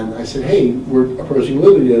 and I said, hey, we're approaching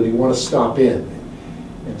Lilydale, do you want to stop in?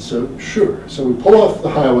 And so, sure. So we pull off the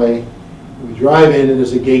highway, we drive in, and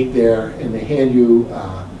there's a gate there, and they hand you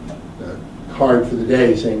a card for the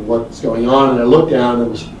day saying what's going on. And I looked down,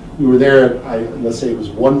 and we were there at, let's say it was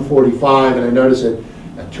 1:45, and I noticed that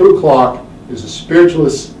at 2 o'clock there's a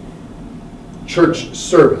spiritualist church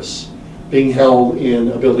service being held in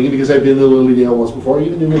a building. And because I've been to Lilydale once before, I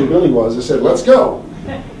even knew where the building was, I said, let's go.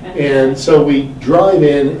 And so we drive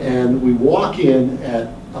in, and we walk in at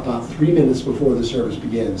about 3 minutes before the service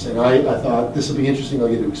begins. And I thought, this will be interesting, I'll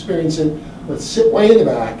get to experience it. Let's sit way in the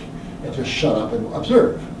back and just shut up and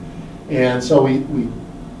observe. And so we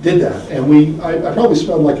did that. And I probably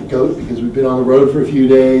smelled like a goat because we've been on the road for a few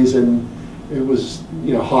days, and it was,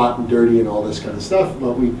 you know, hot and dirty and all this kind of stuff.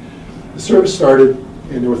 But the service started,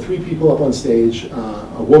 and there were 3 people up on stage.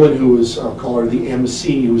 A woman who was, I'll call her the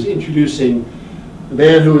MC, who was introducing the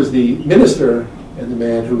man who was the minister and the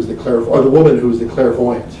man who was the or the woman who was the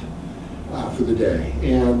clairvoyant for the day.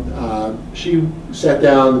 And she sat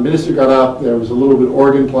down, the minister got up, there was a little bit of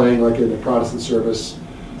organ playing like in a Protestant service.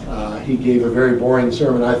 He gave a very boring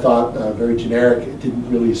sermon, I thought, very generic. It didn't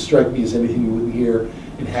really strike me as anything you wouldn't hear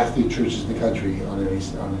in half the churches in the country on any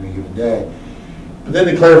given day. But then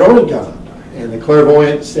the clairvoyant got up, and the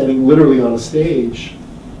clairvoyant standing literally on a stage,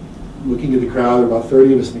 looking at the crowd. There were about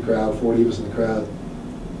 30 of us in the crowd, 40 of us in the crowd.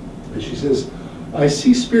 And she says, I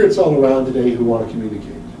see spirits all around today who want to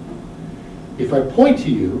communicate. If I point to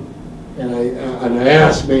you, and I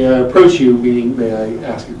ask, may I approach you, meaning may I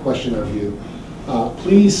ask a question of you,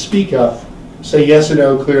 please speak up, say yes or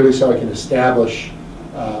no clearly so I can establish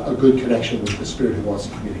a good connection with the spirit who wants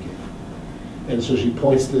to communicate. And so she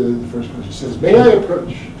points to the first person. She says, may I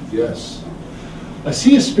approach? Yes. I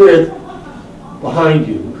see a spirit behind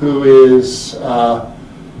you who is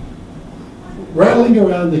rattling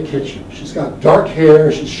around the kitchen. She's got dark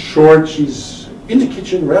hair, she's short, she's in the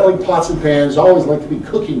kitchen rattling pots and pans, always like to be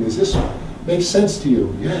cooking. Does this make sense to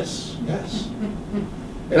you? Yes, yes.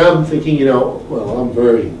 And I'm thinking, you know, well, I'm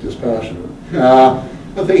very dispassionate.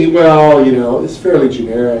 I'm thinking, well, you know, it's fairly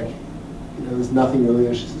generic. You know, there's nothing really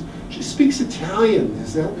there. She says, she speaks Italian.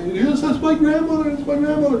 Is that? Yes, that's my grandmother. That's my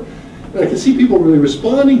grandmother. And I can see people really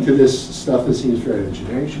responding to this stuff that seems fairly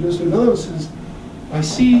generic. She goes to another one and says, I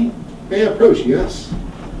see, may I approach? Yes.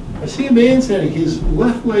 I see a man standing. His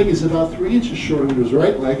left leg is about 3 inches shorter than his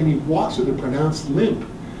right leg, and he walks with a pronounced limp.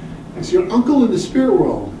 Is your uncle in the spirit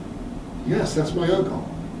world? Yes, that's my uncle.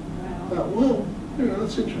 Well, you know,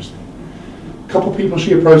 that's interesting. A couple people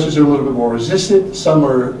she approaches are a little bit more resistant. Some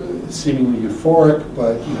are seemingly euphoric,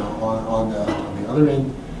 but you know, on the other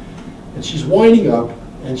end. And she's winding up,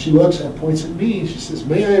 and she looks and points at me, and she says,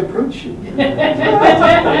 may I approach you? And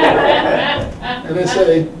I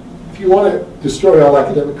say, if you want to destroy all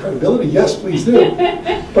academic credibility, yes, please do.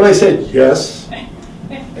 But I said, yes.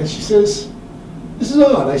 And she says, this is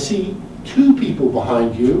odd. I see 2 people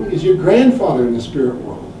behind you. Is your grandfather in the spirit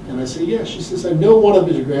world? And I say, yes. She says, I know one of them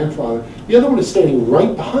is your grandfather. The other one is standing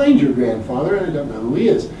right behind your grandfather, and I don't know who he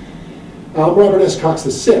is. Robert S. Cox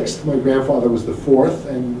VI. My grandfather was the 4th,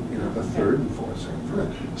 and you know, the 3rd and 4th.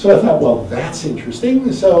 So I thought, well, that's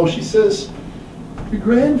interesting. So she says, your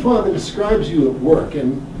grandfather describes you at work.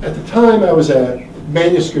 And at the time, I was a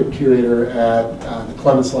manuscript curator at the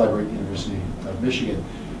Clements Library at the University of Michigan.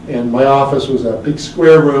 And my office was a big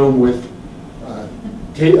square room with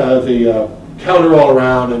the counter all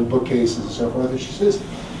around and bookcases and so forth. And she says,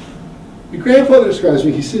 your grandfather describes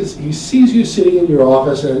me, he says, he sees you sitting in your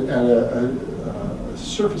office at a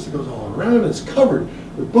surface that goes all around, and it's covered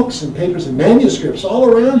with books and papers and manuscripts all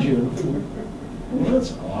around you. And I'm thinking, well,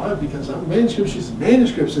 that's odd, because I'm manuscripts, she's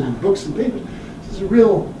manuscripts and books and papers. This is a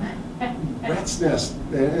real rat's nest.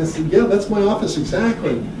 And I said, yeah, that's my office,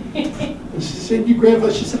 exactly. And she said, your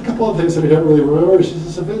grandfather, she said a couple of things that I don't really remember. She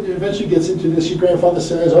says, eventually gets into this, your grandfather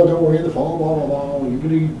says, oh, don't worry, in the fall, blah, blah, blah, you're going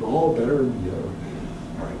to be all better, and, you know,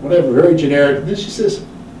 all right, whatever, very generic. And then she says,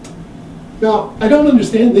 now, I don't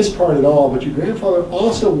understand this part at all, but your grandfather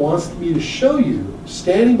also wants me to show you,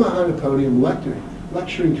 standing behind a podium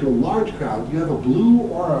lecturing to a large crowd, you have a blue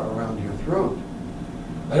aura around your throat.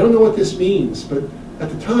 I don't know what this means, but at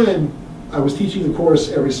the time, I was teaching the course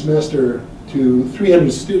every semester to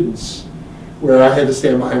 300 students, where I had to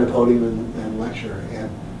stand behind a podium and lecture, and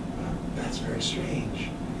that's very strange.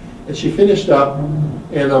 And she finished up,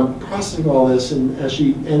 and I'm processing all this, and as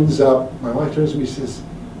she ends up, my wife turns to me and says,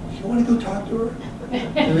 do you want to go talk to her?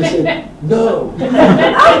 And I said, no.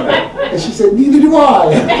 And she said, neither do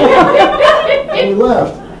I. And we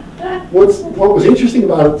left. What was interesting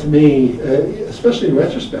about it to me, especially in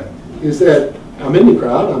retrospect, is that I'm in the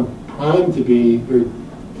crowd, I'm primed to be very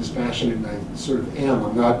dispassionate, and I sort of am.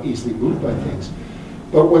 I'm not easily moved by things.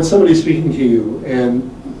 But when somebody's speaking to you and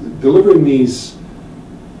delivering these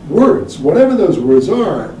words, whatever those words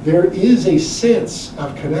are, there is a sense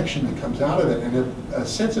of connection that comes out of it, and a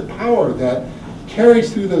sense of power that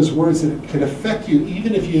carries through those words that can affect you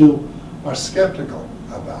even if you are skeptical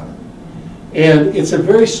about it. And it's a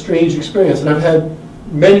very strange experience, and I've had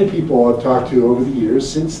many people I've talked to over the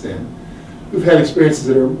years since then who've had experiences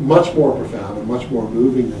that are much more profound and much more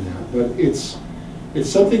moving than that, but it's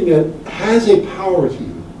something that has a power to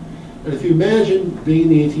you. And if you imagine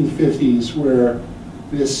being in the 1850s where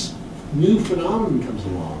this new phenomenon comes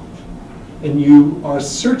along and you are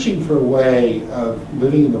searching for a way of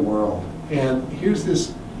living in the world, and here's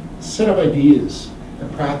this set of ideas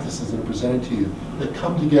and practices that are presented to you that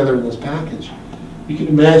come together in this package, you can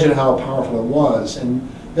imagine how powerful it was. And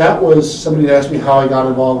that was, somebody asked me how I got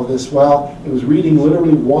involved with this. Well, it was reading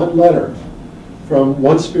literally one letter from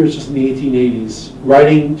one spiritualist in the 1880s,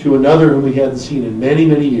 writing to another whom we hadn't seen in many,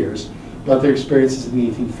 many years, about their experiences in the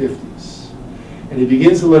 1850s. And he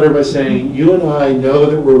begins the letter by saying, you and I know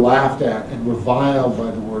that we're laughed at and reviled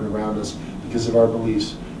by the world around us because of our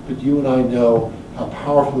beliefs, but you and I know how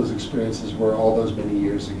powerful those experiences were all those many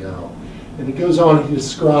years ago. And he goes on, he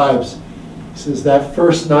describes, he says, that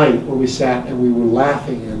first night when we sat and we were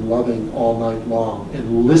laughing and loving all night long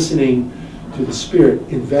and listening to the Spirit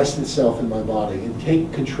invest itself in my body and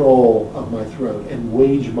take control of my throat and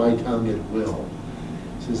wage my tongue at will.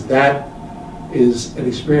 He says, that is an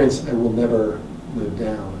experience I will never live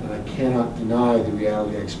down, and I cannot deny the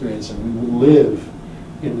reality I experience, and we will live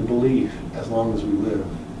in the belief as long as we live,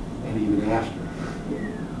 and even after.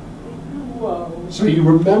 Whoa. So you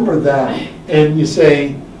remember that, and you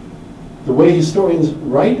say, the way historians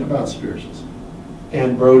write about spiritualism,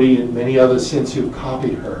 and Brodie and many others since who've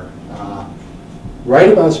copied her, write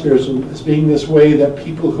about spiritualism as being this way that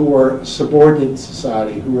people who are subordinate in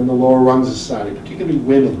society, who are in the lower rungs of society, particularly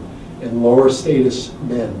women and lower status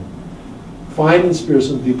men, find in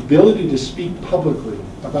spiritualism the ability to speak publicly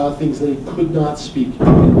about things they could not speak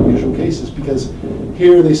in the usual cases, because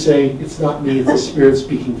here they say, it's not me, it's the Spirit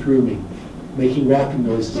speaking through me, making rapping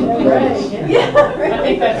noises on the letters. I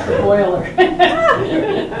think that's the boiler.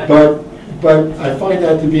 But I find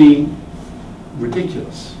that to be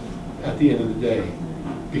ridiculous at the end of the day,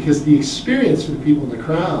 because the experience for the people in the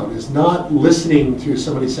crowd is not listening to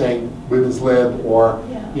somebody saying women's lib or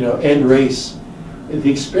end race. The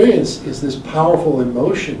experience is this powerful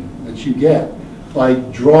emotion that you get by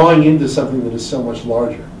drawing into something that is so much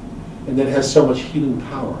larger and that has so much healing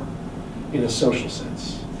power in a social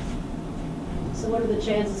sense. So what are the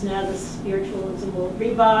chances now that spiritualism will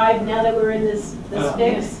revive now that we're in this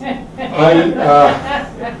fix?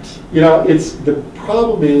 It's the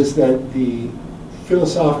problem is that the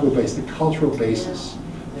philosophical base, the cultural basis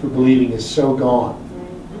for believing is so gone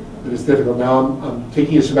that it's difficult. Now I'm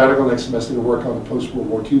taking a sabbatical next semester to work on the post-World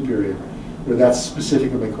War II period, where that's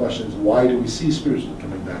specifically my question is, why do we see spiritualism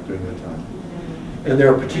coming back during that time? And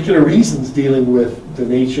there are particular reasons dealing with the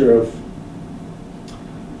nature of,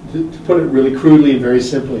 to put it really crudely and very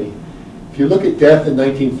simply, if you look at death in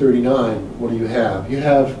 1939, what do you have? You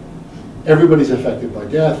have everybody's affected by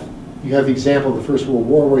death. You have the example of the First World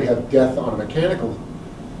War where you have death on a mechanical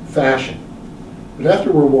fashion. But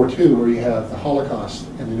after World War II, where you have the Holocaust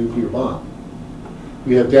and the nuclear bomb,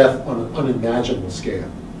 we have death on an unimaginable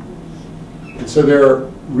scale. And so there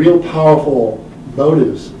are real powerful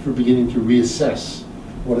motives for beginning to reassess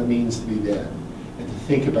what it means to be dead and to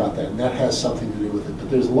think about that, and that has something to do with it.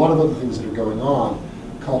 But there's a lot of other things that are going on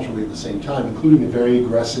culturally at the same time, including a very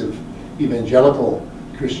aggressive evangelical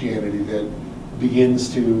Christianity that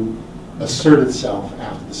begins to assert itself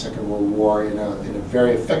after the Second World War in a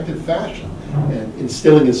very effective fashion and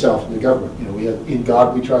instilling itself in the government. We have In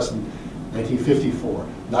God We Trust in 1954,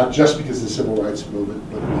 not just because of the civil rights movement,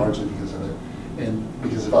 but largely because of it, and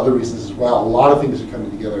because of other reasons as well. A lot of things are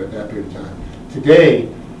coming together at that period of time.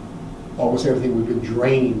 Today, almost everything, we've been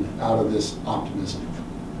drained out of this optimism,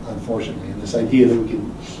 unfortunately, and this idea that we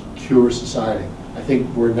can cure society. I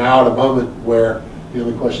think we're now at a moment where the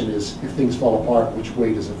only question is, if things fall apart, which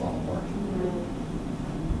way does it fall apart?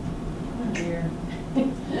 Oh dear.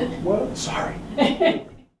 Well, sorry.